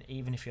happening, and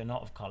even if you're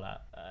not of colour,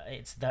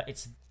 it's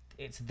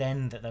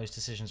then that those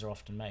decisions are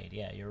often made.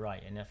 Yeah, you're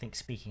right, and I think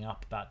speaking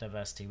up about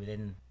diversity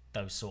within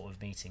those sort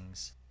of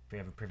meetings, if you're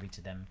ever privy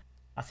to them,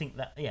 I think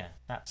that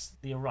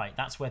you're right.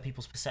 That's where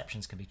people's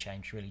perceptions can be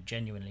changed really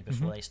genuinely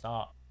before they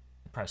start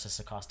the process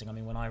of casting. I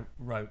mean, when I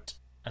wrote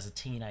as a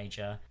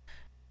teenager,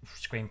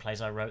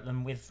 screenplays I wrote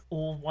them with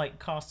all white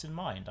cast in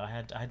mind. I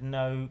had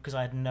no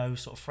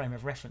sort of frame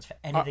of reference for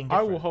anything I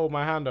different. will hold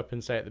my hand up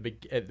and say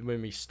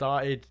when we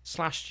started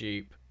Slash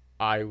Dupe,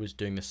 I was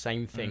doing the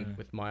same thing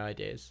with my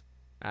ideas,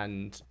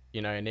 and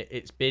and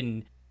it's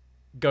been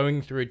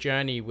going through a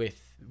journey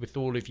with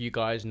all of you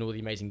guys and all the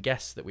amazing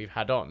guests that we've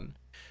had on,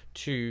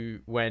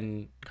 to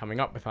when coming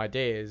up with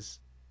ideas,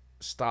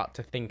 start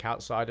to think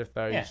outside of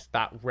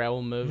that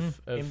realm of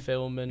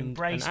film and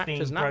embrace and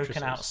actors being and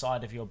broken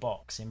outside of your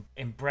box.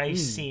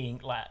 Embrace seeing,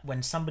 like,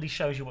 when somebody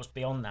shows you what's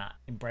beyond that,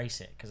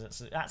 embrace it,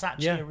 because that's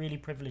actually a really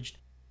privileged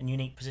and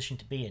unique position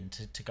to be in,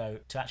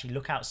 to actually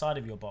look outside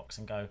of your box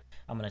and go,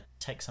 I'm going to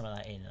take some of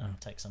that in and I'm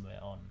take some of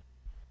it on.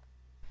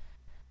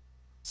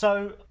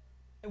 So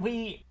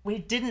we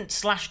didn't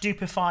slash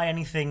dupify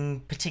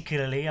anything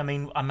particularly. I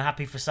mean, I'm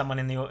happy for someone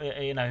in the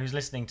who's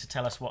listening to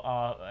tell us what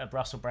our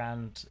Russell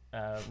Brand,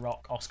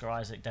 Rock, Oscar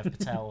Isaac, Dev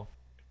Patel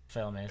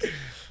film is.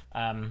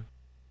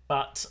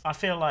 But I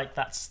feel like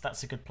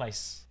that's a good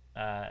place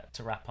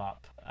to wrap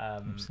up.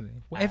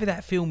 Absolutely. Whatever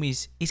that film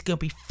is going to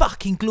be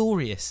fucking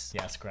glorious.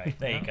 Yeah, that's great.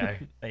 There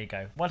you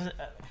go.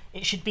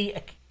 It should be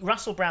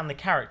Russell Brand, the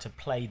character,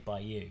 played by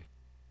you.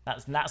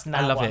 That's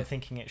now what I'm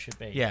thinking it should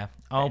be. Yeah,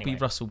 I'll be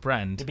Russell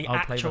Brand.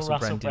 I'll play Russell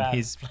Brand in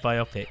his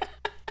biopic.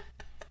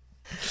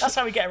 That's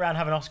how we get around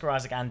having Oscar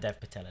Isaac and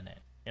Dev Patel in it.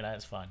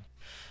 It's fine.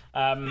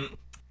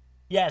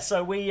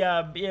 So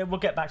we'll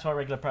get back to our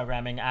regular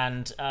programming,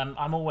 and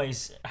I'm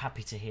always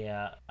happy to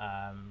hear,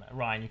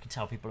 Ryan, you can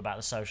tell people about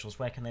the socials.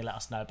 Where can they let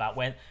us know about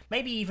when,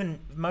 maybe even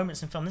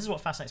moments in film? This is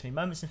what fascinates me.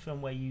 Moments in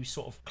film where you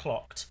sort of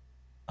clocked,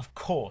 of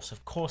course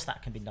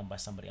that can be done by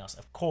somebody else.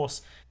 Of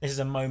course, this is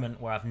a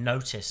moment where I've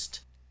noticed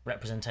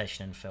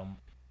representation in film.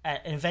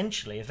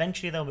 Eventually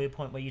there'll be a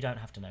point where you don't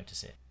have to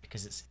notice it,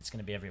 because it's going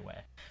to be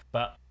everywhere.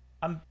 But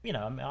I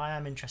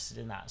am interested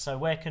in that. So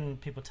where can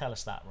people tell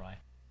us that, Ryan?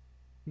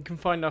 You can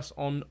find us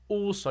on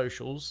all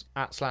socials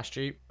at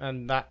 /Dupe,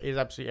 and that is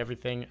absolutely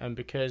everything. And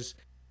because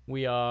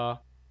we are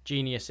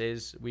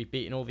geniuses, we've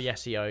beaten all the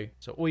SEO.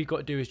 So all you've got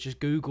to do is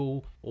just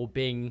Google or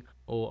Bing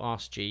or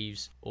Ask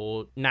Jeeves,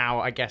 or now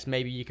I guess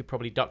maybe you could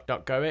probably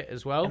DuckDuckGo it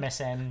as well.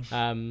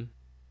 MSN.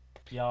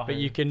 Yahoo. But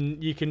you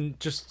can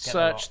just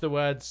search the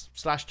words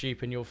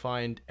 /Dupe and you'll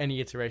find any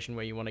iteration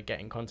where you want to get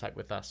in contact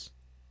with us.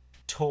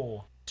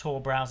 Tor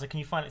browser. Can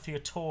you find it through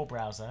your Tor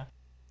browser?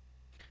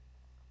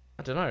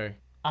 I don't know.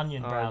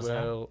 Onion browser.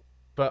 I will,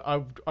 but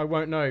I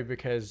won't know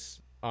because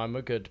I'm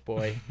a good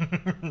boy.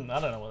 I don't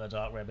know what the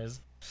dark web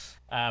is.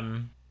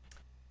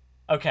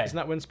 Okay. Isn't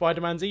that when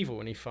Spider-Man's evil,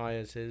 when he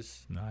fires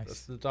his... Nice.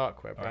 That's the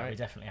dark web, right? We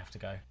definitely have to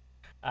go.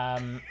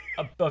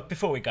 But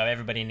before we go,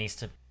 everybody needs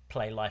to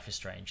play Life is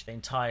Strange. The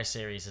entire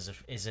series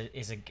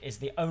is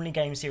the only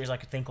game series I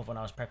could think of when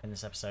I was prepping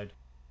this episode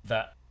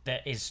that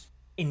is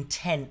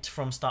intent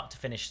from start to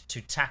finish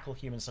to tackle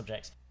human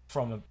subjects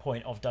from a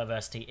point of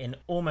diversity in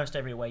almost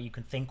every way you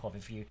can think of.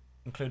 If you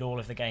include all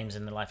of the games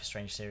in the Life is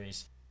Strange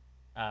series,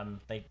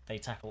 they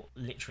tackle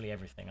literally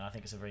everything. And I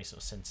think it's a very sort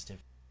of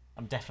sensitive.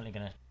 I'm definitely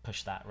going to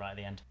push that right at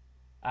the end.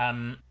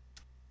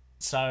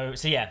 So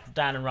yeah,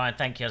 Dan and Ryan,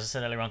 thank you. As I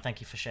said earlier on, thank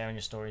you for sharing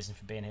your stories and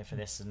for being here for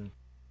this.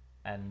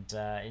 And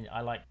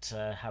I liked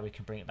how we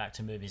can bring it back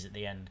to movies at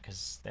the end,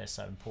 because they're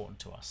so important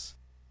to us.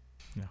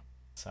 Yeah.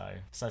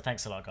 So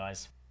thanks a lot,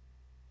 guys.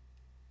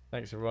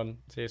 Thanks, everyone.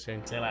 See you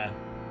soon. See you later.